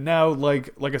 and now, like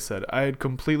I said, I had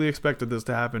completely expected this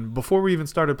to happen before we even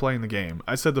started playing the game.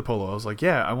 I said to Polo, I was like,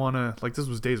 yeah, I want to, like, this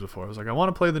was days before. I was like, I want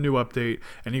to play the new update.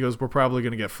 And he goes, we're probably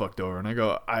going to get fucked over. And I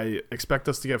go, I expect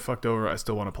us to get fucked over. I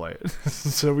still want to play it.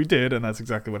 So we did, and that's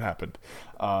exactly what happened.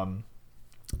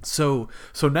 So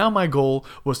now my goal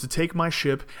was to take my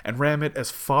ship and ram it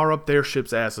as far up their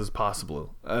ship's ass as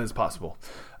possible.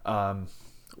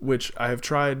 Which I have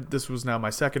tried. This was now my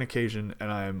second occasion,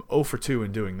 and I am 0 for 2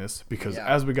 in doing this because Yeah.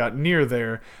 as we got near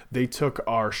there, they took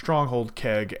our stronghold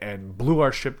keg and blew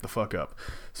our ship the fuck up.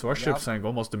 So our ship Yep. sank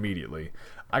almost immediately.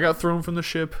 I got thrown from the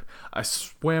ship. I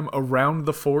swam around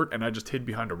the fort, and I just hid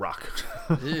behind a rock.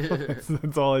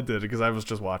 That's all I did because I was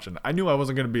just watching. I knew I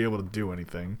wasn't going to be able to do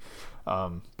anything,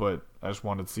 but I just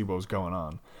wanted to see what was going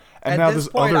on. And now At this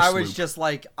point, other I was sloop- just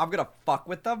like, I'm gonna fuck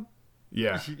with them.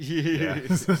 Yeah.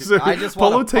 So I just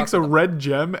wanna Polo takes fuck a with them. red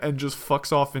gem and just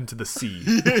fucks off into the sea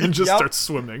and just Yep. starts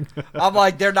swimming. I'm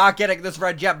like, they're not getting this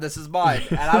red gem. This is mine,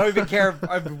 and I don't even care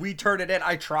if we turn it in.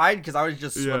 I tried because I was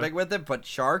just Yeah. swimming with it, but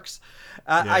sharks.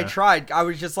 I Yeah. tried. I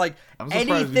was just like, I'm surprised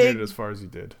you made anything. it as far as you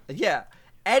did. Yeah.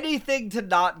 Anything to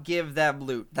not give them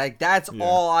loot. Like, that's Yeah.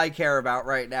 all I care about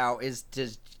right now is to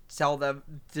tell them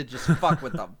to just fuck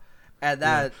with them. And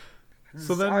that.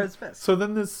 So I then, was pissed. so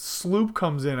then this sloop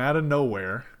comes in out of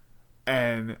nowhere,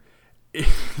 and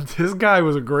this guy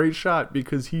was a great shot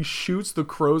because he shoots the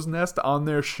crow's nest on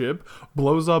their ship,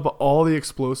 blows up all the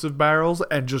explosive barrels,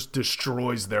 and just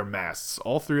destroys their masts.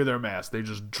 All 3 of their masts, they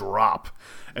just drop.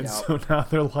 And Yep. so now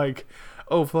they're like,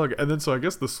 oh fuck. And then so I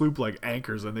guess the sloop like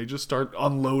anchors and they just start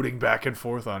unloading back and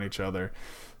forth on each other.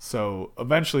 So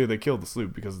eventually they kill the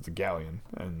sloop because it's a galleon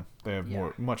and they have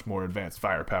much more advanced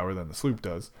firepower than the sloop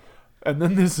does. And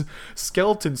then this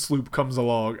skeleton sloop comes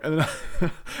along, and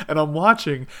and I'm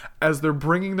watching as they're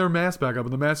bringing their mast back up,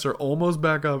 and the masts are almost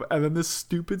back up, and then this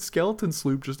stupid skeleton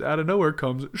sloop just out of nowhere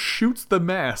comes, shoots the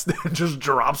mast, and just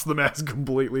drops the mast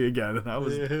completely again, and I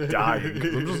was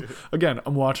dying.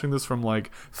 I'm watching this from like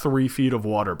 3 feet of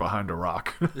water behind a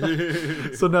rock.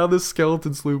 So now this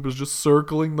skeleton sloop is just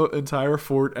circling the entire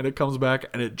fort, and it comes back,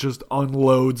 and it just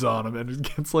unloads on him, and it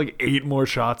gets like 8 more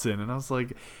shots in, and I was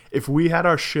like, if we had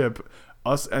our ship,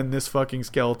 us and this fucking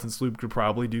skeleton sloop could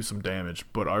probably do some damage,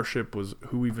 but our ship was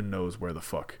who even knows where the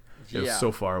fuck. It was Yeah.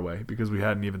 so far away because we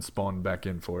hadn't even spawned back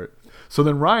in for it. So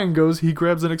then Ryan goes, he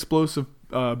grabs an explosive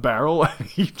barrel, and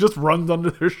he just runs under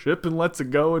their ship and lets it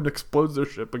go and explodes their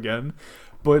ship again.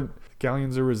 But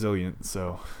galleons are resilient,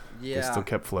 so they still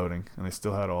kept floating, and they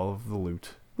still had all of the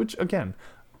loot. Which, again,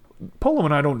 Polo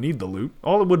and I don't need the loot.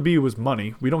 All it would be was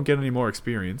money. We don't get any more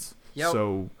experience. Yep.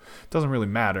 So it doesn't really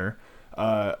matter.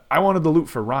 I wanted the loot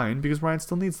for Ryan because Ryan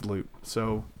still needs the loot.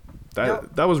 So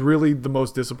that was really the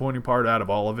most disappointing part out of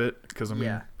all of it. Because, I mean,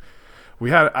 Yeah.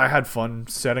 I had fun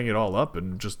setting it all up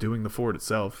and just doing the fort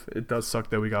itself. It does suck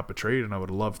that we got betrayed, and I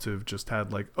would love to have just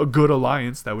had like a good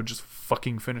alliance that would just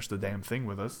fucking finish the damn thing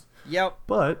with us. Yep.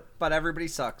 But everybody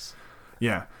sucks.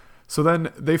 yeah. So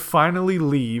then they finally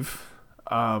leave.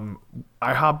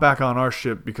 I hop back on our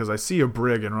ship because I see a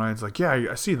brig, and Ryan's like, yeah,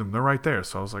 I see them. They're right there.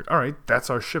 So I was like, all right, that's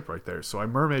our ship right there. So I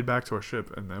mermaid back to our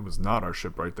ship, and that was not our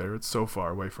ship right there. It's so far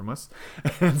away from us.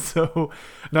 And so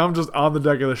now I'm just on the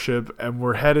deck of the ship, and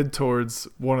we're headed towards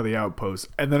one of the outposts.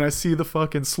 And then I see the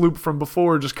fucking sloop from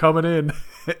before just coming in,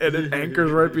 and it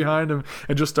anchors right behind him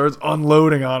and just starts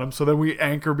unloading on him. So then we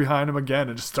anchor behind him again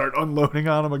and just start unloading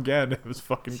on him again. It was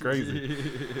fucking crazy.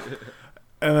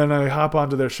 And then I hop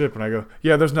onto their ship and I go,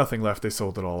 yeah, there's nothing left. They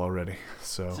sold it all already.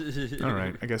 So, all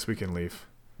right, I guess we can leave.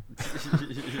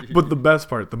 But the best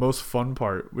part, the most fun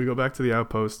part, we go back to the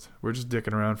outpost. We're just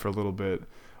dicking around for a little bit.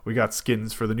 We got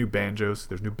skins for the new banjos.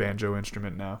 There's a new banjo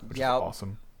instrument now, which is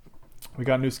awesome. We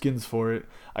got new skins for it.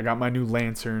 I got my new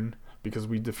lantern because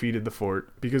we defeated the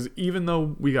fort. Because even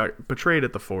though we got betrayed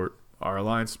at the fort, our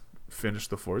alliance finished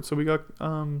the fort. So we got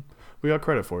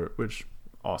credit for it, which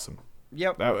awesome.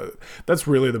 Yep. That's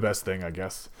really the best thing, I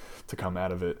guess, to come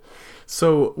out of it.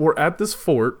 So we're at this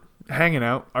fort, hanging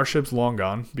out. Our ship's long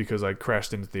gone because I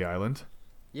crashed into the island.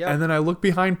 Yep. And then I look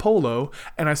behind Polo,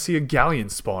 and I see a galleon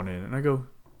spawn in. And I go,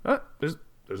 there's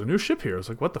a new ship here. I was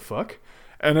like, what the fuck?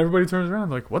 And everybody turns around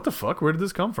like, what the fuck? Where did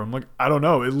this come from? I'm like, I don't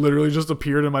know. It literally just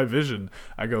appeared in my vision.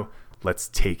 I go, let's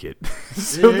take it.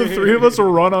 So the three of us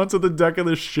run onto the deck of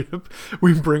the ship.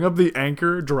 We bring up the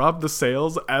anchor, drop the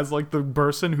sails as like the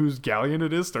person whose galleon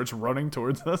it is starts running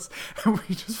towards us, and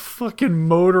we just fucking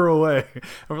motor away. And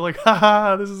we're like,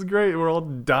 haha, this is great. We're all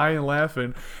dying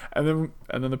laughing. And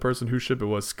then the person whose ship it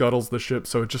was scuttles the ship,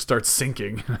 so it just starts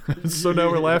sinking. So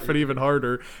now we're laughing even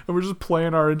harder, and we're just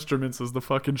playing our instruments as the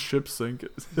fucking ship sink.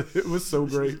 It was so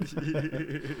great.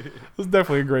 It was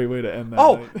definitely a great way to end that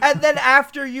night. And then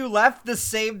after you left, the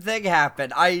same thing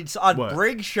happened.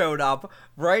 Brig showed up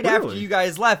right after you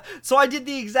guys left, so I did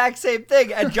the exact same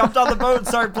thing and jumped on the boat and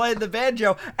started playing the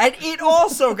banjo, and it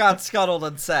also got scuttled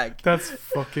and sank. That's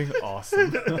fucking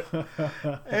awesome.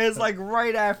 It's like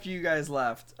right after you guys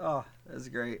left. Oh, that's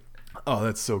great. Oh,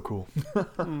 that's so cool.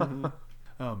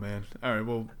 Oh man. All right.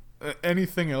 Well,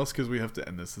 anything else? Because we have to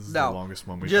end this. This is the longest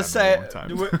one we've had in a long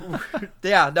time.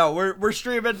 We're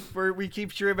streaming. We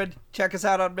keep streaming. Check us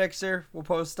out on Mixer. We'll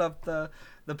post up the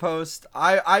post.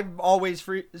 I'm always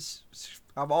free.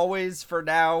 I'm always for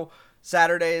now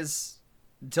Saturdays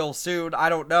until soon. I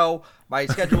don't know. My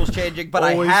schedule's changing, but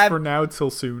always I have for now till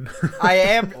soon. I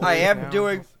am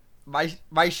doing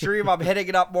my stream. I'm hitting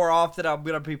it up more often. I'm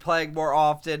gonna be playing more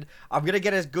often. I'm gonna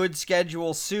get a good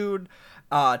schedule soon.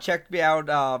 Check me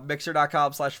out,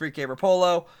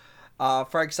 mixer.com/freakgamerpolo.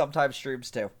 Frank sometimes streams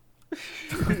too.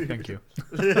 Thank you.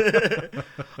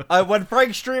 When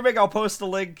Frank's streaming, I'll post a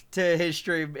link to his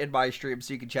stream in my stream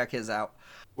so you can check his out.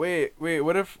 Wait,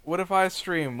 what if I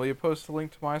stream? Will you post a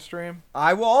link to my stream?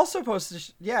 I will also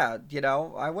post I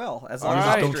will. As long as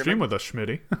Just I'm don't streaming. stream with us,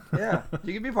 Schmitty. Yeah,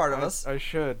 you can be part of us. I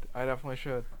should. I definitely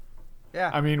should. Yeah.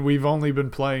 I mean, we've only been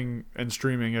playing and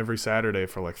streaming every Saturday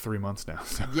for like 3 months now.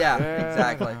 So. Yeah,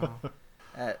 exactly.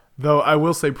 Though I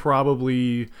will say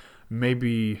probably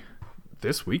maybe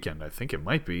this weekend, I think it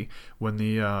might be, when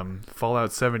the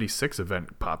Fallout 76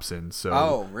 event pops in. So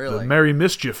oh, really? The Merry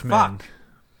Mischief Men. Fuck.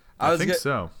 I think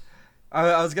so.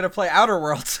 I was gonna play Outer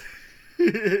Worlds.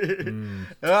 If you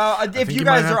might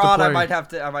guys have are to on, play. I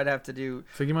might have to do.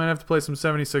 I think you might have to play some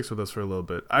 76 with us for a little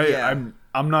bit. I'm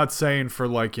not saying for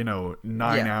 9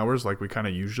 hours like we kind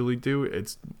of usually do.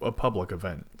 It's a public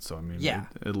event, so I mean,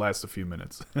 it lasts a few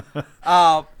minutes.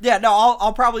 I'll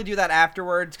probably do that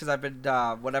afterwards because I've been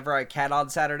whenever I can on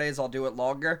Saturdays, I'll do it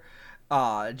longer.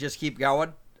 Just keep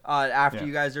going after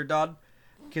you guys are done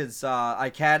because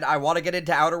I want to get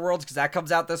into Outer Worlds because that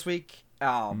comes out this week.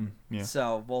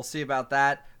 So we'll see about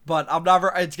that. But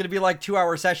it's going to be like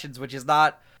 2-hour sessions, which is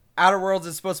not. Outer Worlds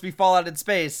is supposed to be Fallout in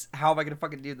space. How am I going to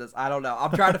fucking do this? I don't know.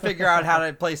 I'm trying to figure out how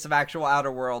to play some actual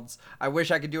Outer Worlds. I wish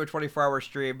I could do a 24-hour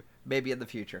stream, maybe in the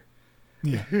future.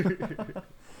 Yeah.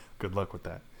 Good luck with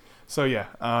that. So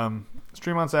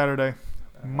stream on Saturday.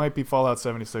 Might be Fallout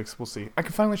 76. We'll see. I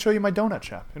can finally show you my donut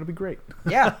shop. It'll be great.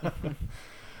 Yeah.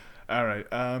 All right.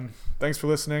 Thanks for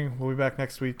listening. We'll be back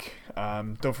next week.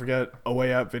 Don't forget A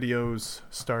Way Out videos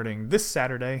starting this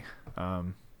Saturday.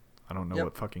 I don't know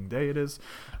what fucking day it is.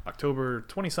 October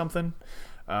 20-something.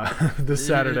 This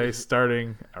Saturday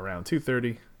starting around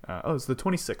 2:30. It's the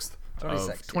 26th of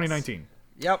 2019.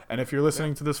 Yes. Yep. And if you're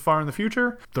listening to this far in the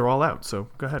future, they're all out. So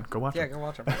go ahead. Go watch them. Yeah, go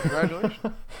watch them.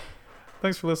 Congratulations.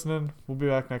 Thanks for listening. We'll be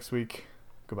back next week.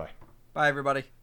 Goodbye. Bye, everybody.